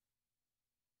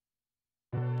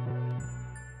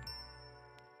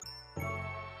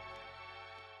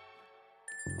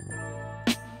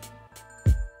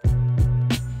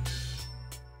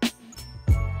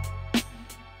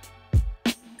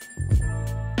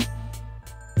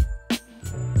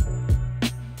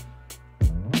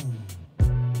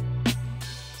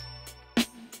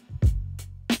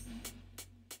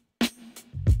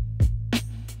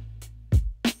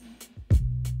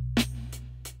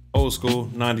 Old school,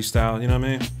 90s style, you know what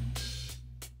I mean?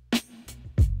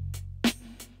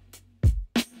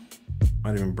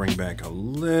 Might even bring back a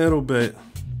little bit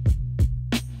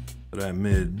of that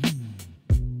mid.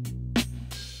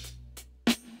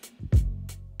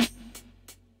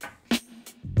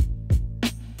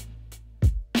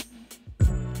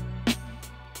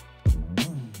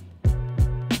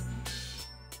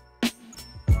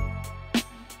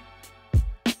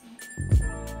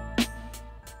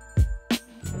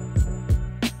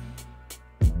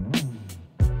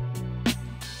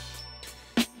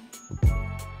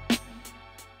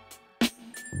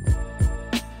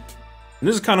 And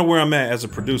this is kind of where I'm at as a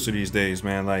producer these days,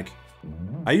 man. Like,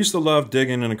 I used to love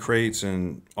digging in the crates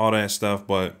and all that stuff,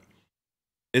 but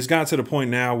it's gotten to the point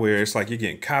now where it's like you're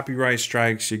getting copyright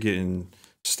strikes, you're getting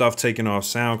stuff taken off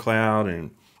SoundCloud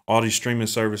and all these streaming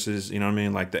services, you know what I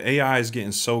mean? Like, the AI is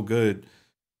getting so good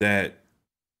that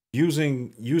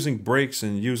using breaks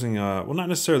and using, well, not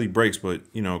necessarily breaks, but,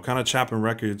 you know, kind of chopping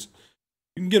records,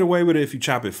 you can get away with it if you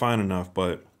chop it fine enough,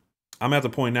 but I'm at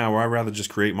the point now where I'd rather just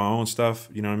create my own stuff,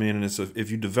 you know what I mean? And it's if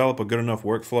you develop a good enough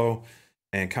workflow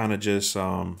and kind of just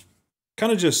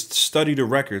study the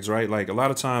records, right? Like, a lot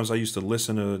of times I used to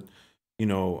listen to, you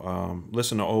know,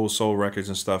 listen to old soul records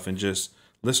and stuff and just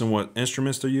listen what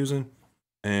instruments they're using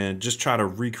and just try to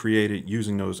recreate it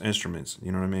using those instruments,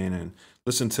 you know what I mean? And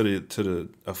listen to the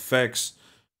effects,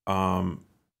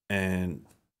 and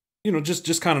you know,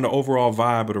 just kind of the overall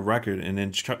vibe of the record, and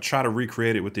then try to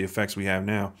recreate it with the effects we have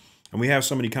now. And we have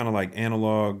so many kind of like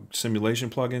analog simulation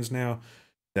plugins now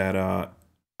that I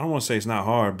don't want to say it's not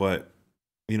hard, but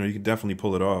you know, you can definitely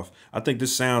pull it off. I think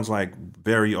this sounds like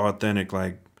very authentic,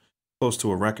 like close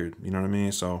to a record, you know what I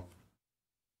mean? So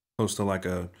close to like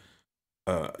a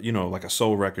you know, like a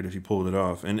soul record if you pulled it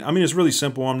off. And I mean, it's really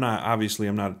simple. I'm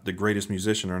not the greatest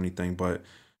musician or anything, but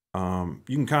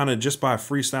you can kind of just by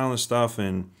freestyling stuff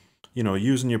and you know,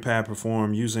 using your pad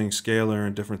perform, using scalar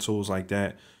and different tools like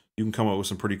that, you can come up with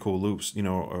some pretty cool loops, you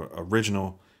know,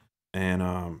 original,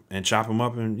 and chop them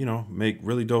up and, you know, make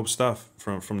really dope stuff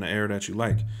from the era that you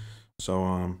like.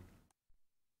 So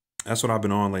that's what I've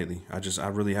been on lately. I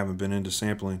really haven't been into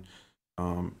sampling.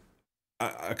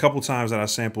 A couple times that I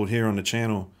sampled here on the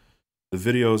channel, the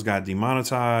videos got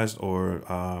demonetized, or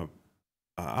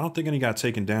I don't think any got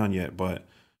taken down yet, but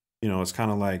you know, it's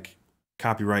kind of like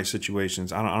copyright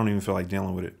situations. I don't even feel like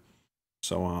dealing with it.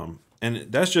 So and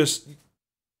that's just,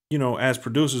 you know, as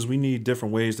producers, we need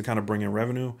different ways to kind of bring in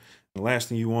revenue. The last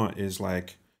thing you want is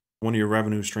like one of your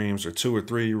revenue streams or 2 or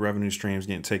 3 revenue streams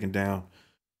getting taken down,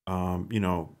 you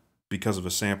know, because of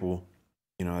a sample,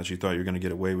 you know, that you thought you were going to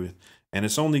get away with. And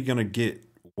it's only going to get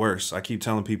worse. I keep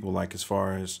telling people, like, as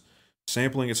far as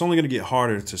sampling, it's only going to get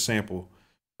harder to sample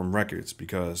from records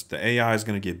because the AI is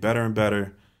going to get better and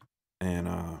better. And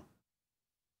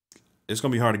it's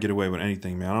going to be hard to get away with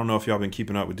anything, man. I don't know if y'all been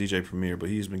keeping up with DJ Premier, but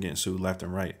he's been getting sued left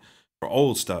and right for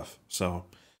old stuff. So,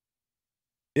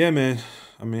 yeah, man.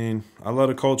 I mean, I love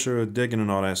the culture of digging and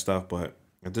all that stuff, but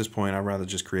at this point, I'd rather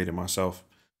just create it myself.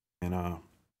 And,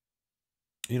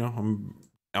 you know,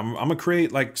 I'm gonna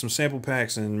create like some sample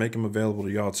packs and make them available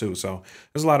to y'all too. So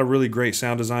there's a lot of really great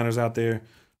sound designers out there.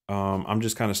 I'm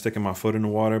just kind of sticking my foot in the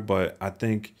water, but I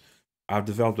think I've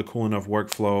developed a cool enough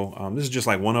workflow. This is just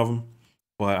like one of them,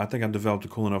 but I think I've developed a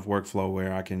cool enough workflow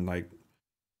where I can like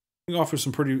offer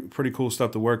some pretty cool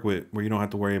stuff to work with, where you don't have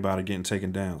to worry about it getting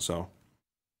taken down. So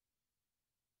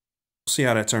see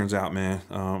how that turns out, man.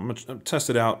 I'm gonna test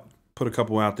it out, put a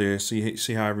couple out there,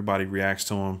 see how everybody reacts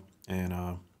to them,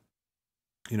 and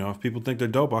you know, if people think they're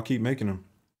dope, I'll keep making them.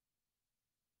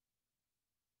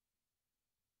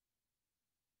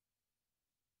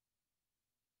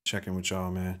 Checking with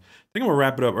y'all, man. I think I'm gonna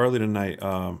wrap it up early tonight.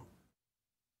 I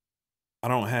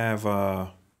don't have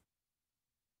a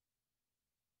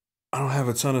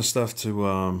ton of stuff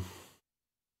to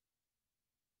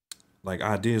like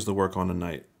ideas to work on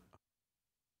tonight,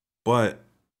 but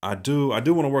I do want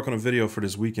to work on a video for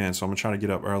this weekend, so I'm gonna try to get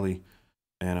up early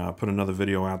and put another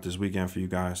video out this weekend for you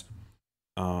guys.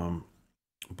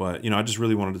 But you know, I just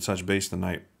really wanted to touch base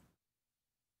tonight.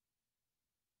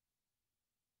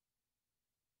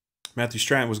 Matthew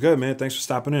Stratton was good, man. Thanks for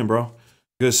stopping in, bro.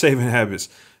 Good saving habits.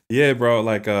 Yeah, bro.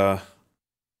 Like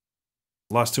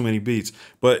lost too many beats,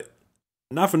 but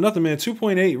not for nothing, man.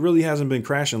 2.8 really hasn't been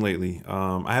crashing lately.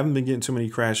 I haven't been getting too many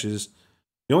crashes.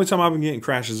 The only time I've been getting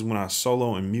crashes is when I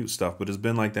solo and mute stuff, but it's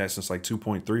been like that since like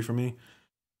 2.3 for me.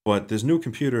 But this new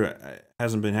computer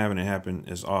hasn't been having it happen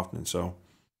as often. So,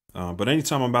 but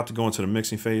anytime I'm about to go into the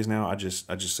mixing phase now, I just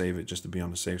save it just to be on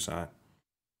the safe side.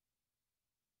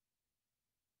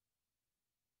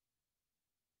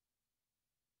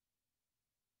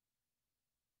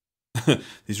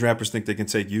 These rappers think they can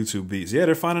take YouTube beats. Yeah,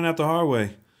 they're finding out the hard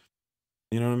way.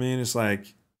 You know what I mean? It's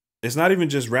like, it's not even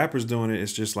just rappers doing it.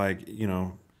 It's just like, you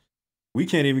know, we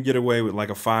can't even get away with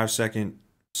like a 5-second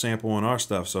sample on our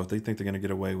stuff. So if they think they're going to get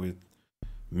away with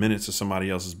minutes of somebody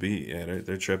else's beat, yeah,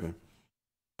 they're tripping.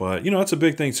 But, you know, it's a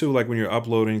big thing too. Like when you're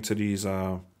uploading to these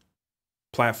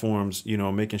platforms, you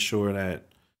know, making sure that,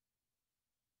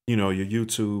 you know, your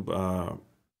YouTube, I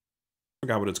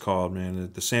forgot what it's called,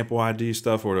 man, the sample ID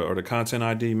stuff, or the content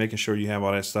ID, making sure you have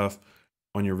all that stuff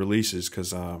on your releases.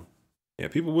 Cause yeah,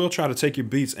 people will try to take your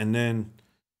beats and then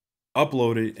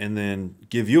upload it and then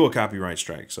give you a copyright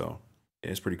strike. So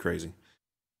yeah, it's pretty crazy.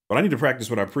 But I need to practice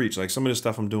what I preach. Like some of the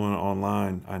stuff I'm doing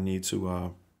online, I need to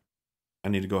go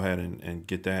ahead and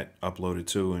get that uploaded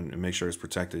too, and make sure it's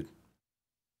protected.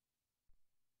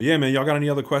 But yeah, man, y'all got any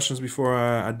other questions before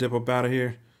I dip up out of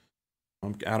here?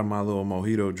 I'm out of my little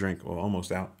mojito drink, or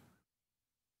almost out.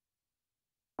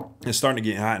 It's starting to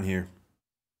get hot in here.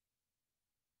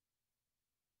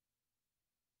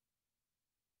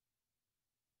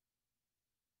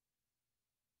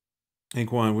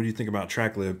 Ink One, what do you think about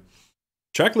TrackLib?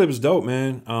 TrackLib is dope,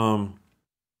 man.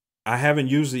 I haven't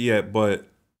used it yet, but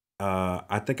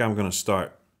I think I'm gonna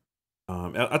start.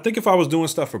 I think if I was doing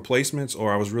stuff for placements,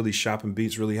 or I was really shopping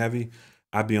beats really heavy,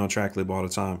 I'd be on TrackLib all the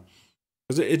time.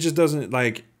 Because it just doesn't,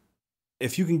 like,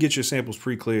 if you can get your samples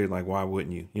pre-cleared, like, why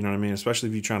wouldn't you? You know what I mean? Especially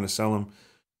if you're trying to sell them.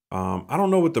 I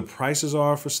don't know what the prices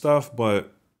are for stuff,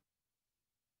 but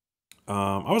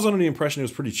I was under the impression it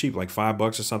was pretty cheap, like $5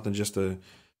 or something, just to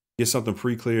get something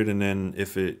pre-cleared. And then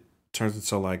if it turns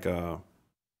into like I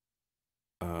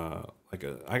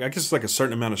guess it's like a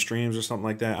certain amount of streams or something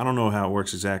like that. I don't know how it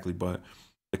works exactly, but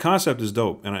the concept is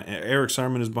dope. And Eric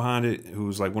Sermon is behind it,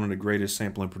 who's like one of the greatest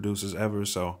sampling producers ever.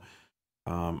 So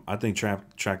I think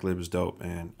TrackLib is dope,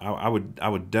 and I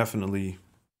would definitely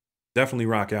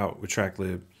rock out with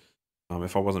TrackLib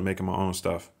if I wasn't making my own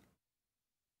stuff,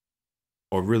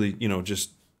 or really, you know,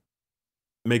 just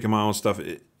making my own stuff.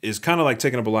 It's kind of like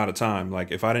taking up a lot of time.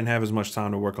 Like if I didn't have as much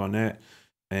time to work on that,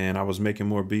 and I was making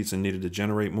more beats and needed to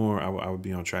generate more, I would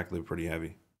be on track live pretty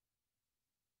heavy.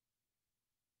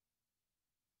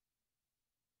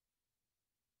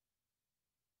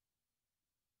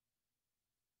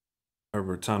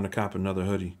 Herbert, time to cop another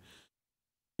hoodie.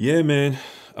 Yeah, man.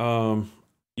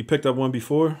 You picked up one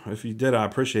before? If you did, I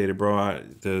appreciate it, bro.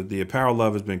 The apparel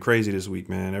love has been crazy this week,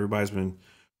 man. Everybody's been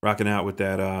rocking out with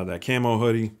that camo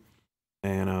hoodie.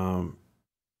 And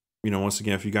you know, once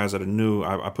again, if you guys that are new,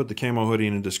 I put the camo hoodie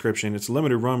in the description. It's a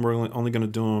limited run. We're only going to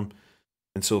do them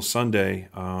until Sunday,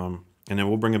 and then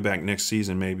we'll bring it back next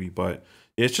season maybe. But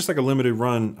yeah, it's just like a limited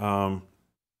run.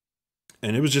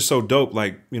 And it was just so dope.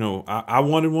 Like, you know, I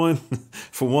wanted one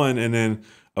for one, and then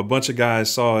a bunch of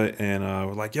guys saw it and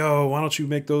were like, yo, why don't you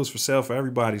make those for sale for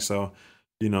everybody? So,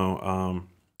 you know,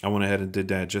 I went ahead and did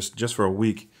that just for a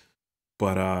week.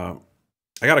 But I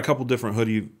got a couple different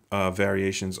hoodie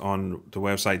variations on the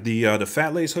website. The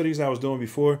fat lace hoodies I was doing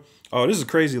before. Oh, this is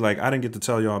crazy. Like, I didn't get to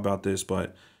tell y'all about this,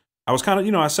 but I was kind of,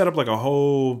 you know, I set up like a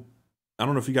whole, I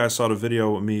don't know if you guys saw the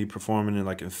video with me performing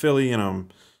in Philly, and I'm,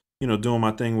 you know, doing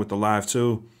my thing with the live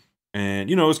too. And,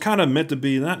 you know, it's kind of meant to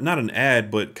be not an ad,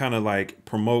 but kind of like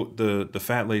promote the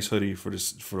fat lace hoodie for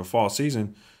the fall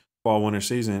winter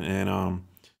season. And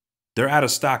they're out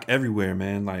of stock everywhere,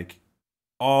 man. Like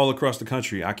all across the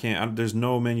country. There's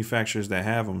no manufacturers that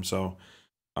have them. So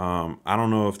I don't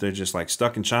know if they're just like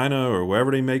stuck in China or wherever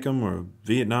they make them, or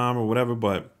Vietnam or whatever,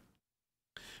 but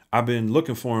I've been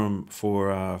looking for them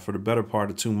for the better part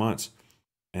of 2 months,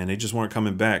 and they just weren't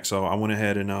coming back. So I went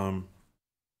ahead and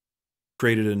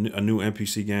created a new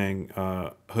MPC Gang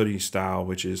hoodie style,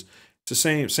 which is it's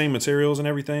the same materials and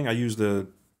everything. I use the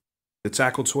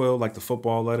tackle twill, like the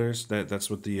football letters. That's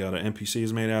what the MPC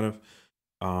is made out of.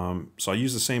 So I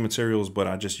use the same materials, but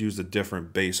I just used a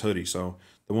different base hoodie. So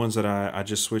the ones that I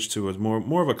just switched to is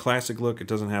more of a classic look. It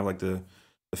doesn't have like the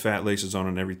fat laces on it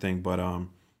and everything, but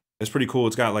it's pretty cool.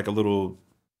 It's got like a little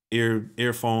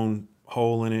earphone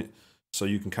hole in it, so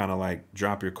you can kind of like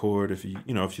drop your cord if you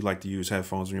like to use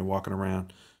headphones when you're walking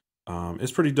around.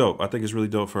 It's pretty dope. I think it's really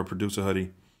dope for a producer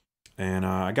hoodie. And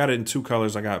I got it in 2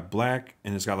 colors. I got black,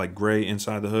 and it's got like gray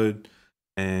inside the hood,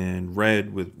 and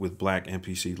red with black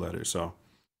MPC letters. So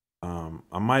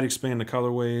I might expand the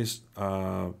colorways,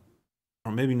 or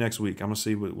maybe next week. I'm gonna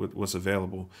see what's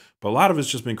available. But a lot of it's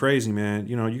just been crazy, man.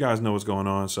 You know, you guys know what's going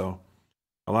on. So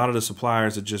a lot of the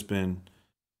suppliers have just been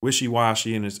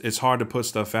wishy-washy, and it's hard to put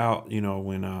stuff out, you know,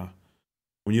 when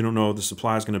you don't know if the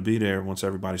supply is going to be there once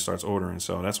everybody starts ordering.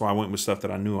 So that's why I went with stuff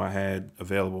that I knew I had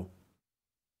available.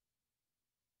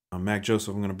 Mac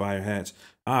Joseph, I'm going to buy your hats.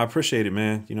 I appreciate it,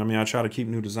 man. You know what I mean? I try to keep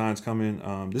new designs coming.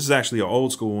 This is actually an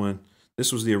old school one.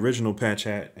 This was the original patch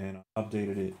hat, and I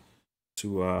updated it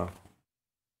to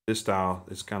this style.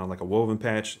 It's kind of like a woven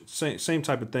patch. Same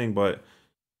type of thing, but a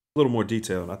little more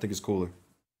detailed. I think it's cooler.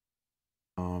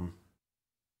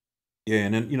 Yeah,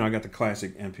 and then, you know, I got the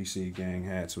classic MPC Gang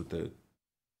hats with the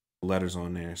letters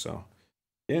on there. So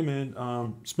yeah, man,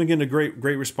 it's been getting a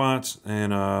great response,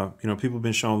 and you know, people have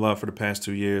been showing love for the past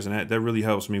 2 years, and that really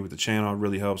helps me with the channel. It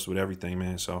really helps with everything,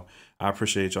 man. So I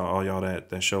appreciate all y'all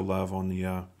that show love on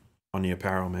the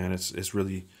apparel, man. It's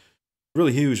really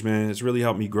huge, man. It's really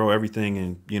helped me grow everything,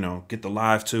 and, you know, get the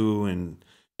live too, and,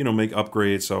 you know, make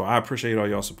upgrades. So I appreciate all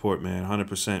y'all support, man.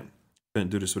 100%. Couldn't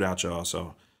do this without y'all.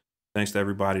 So thanks to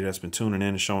everybody that's been tuning in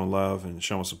and showing love and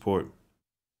showing support.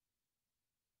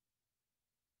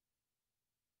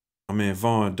 I mean,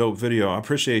 Vaughn, dope video. I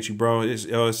appreciate you, bro. It's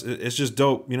just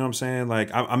dope. You know what I'm saying? Like,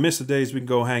 I miss the days we can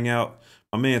go hang out.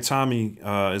 My man Tommy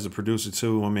is a producer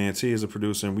too. My man T is a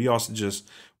producer, and we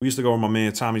used to go to my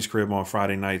man Tommy's crib on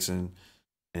Friday nights and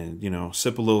you know,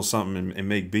 sip a little something and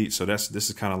make beats. So this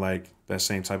is kind of like that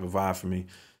same type of vibe for me.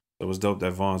 So it was dope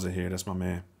that Vaughn's in here. That's my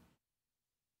man.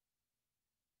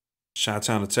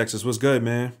 Chi-Town to Texas. What's good,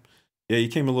 man? Yeah, you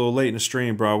came a little late in the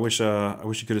stream, bro. I wish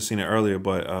you could have seen it earlier,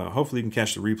 but hopefully you can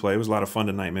catch the replay. It was a lot of fun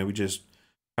tonight, man. We just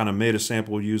kind of made a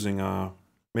sample using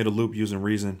made a loop using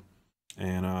Reason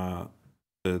and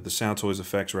the Soundtoys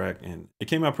EffectRack, and it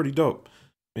came out pretty dope.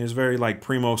 I mean, it's very like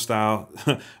primo style.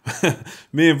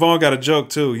 Me and Vaughn got a joke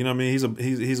too. You know what I mean?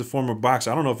 He's a former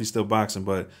boxer. I don't know if he's still boxing,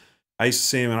 but I used to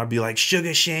see him and I'd be like,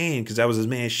 Sugar Shane, because that was his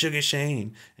man, Sugar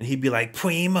Shane. And he'd be like,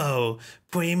 Primo.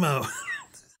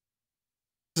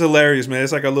 It's hilarious, man.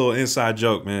 It's like a little inside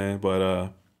joke, man.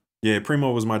 But yeah,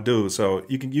 Primo was my dude. So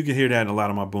you can hear that in a lot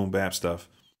of my Boom-Bap stuff.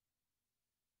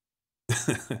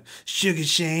 Sugar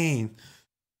Shane.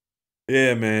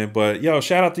 Yeah, man. But yo,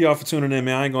 shout out to y'all for tuning in,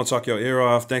 man. I ain't gonna talk your ear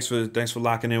off. Thanks for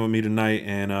locking in with me tonight.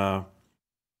 And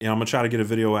yeah, I'm gonna try to get a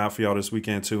video out for y'all this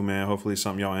weekend too, man. Hopefully it's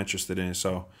something y'all interested in.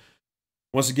 So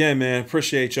once again, man,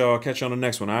 appreciate y'all. Catch you on the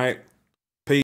next one, all right?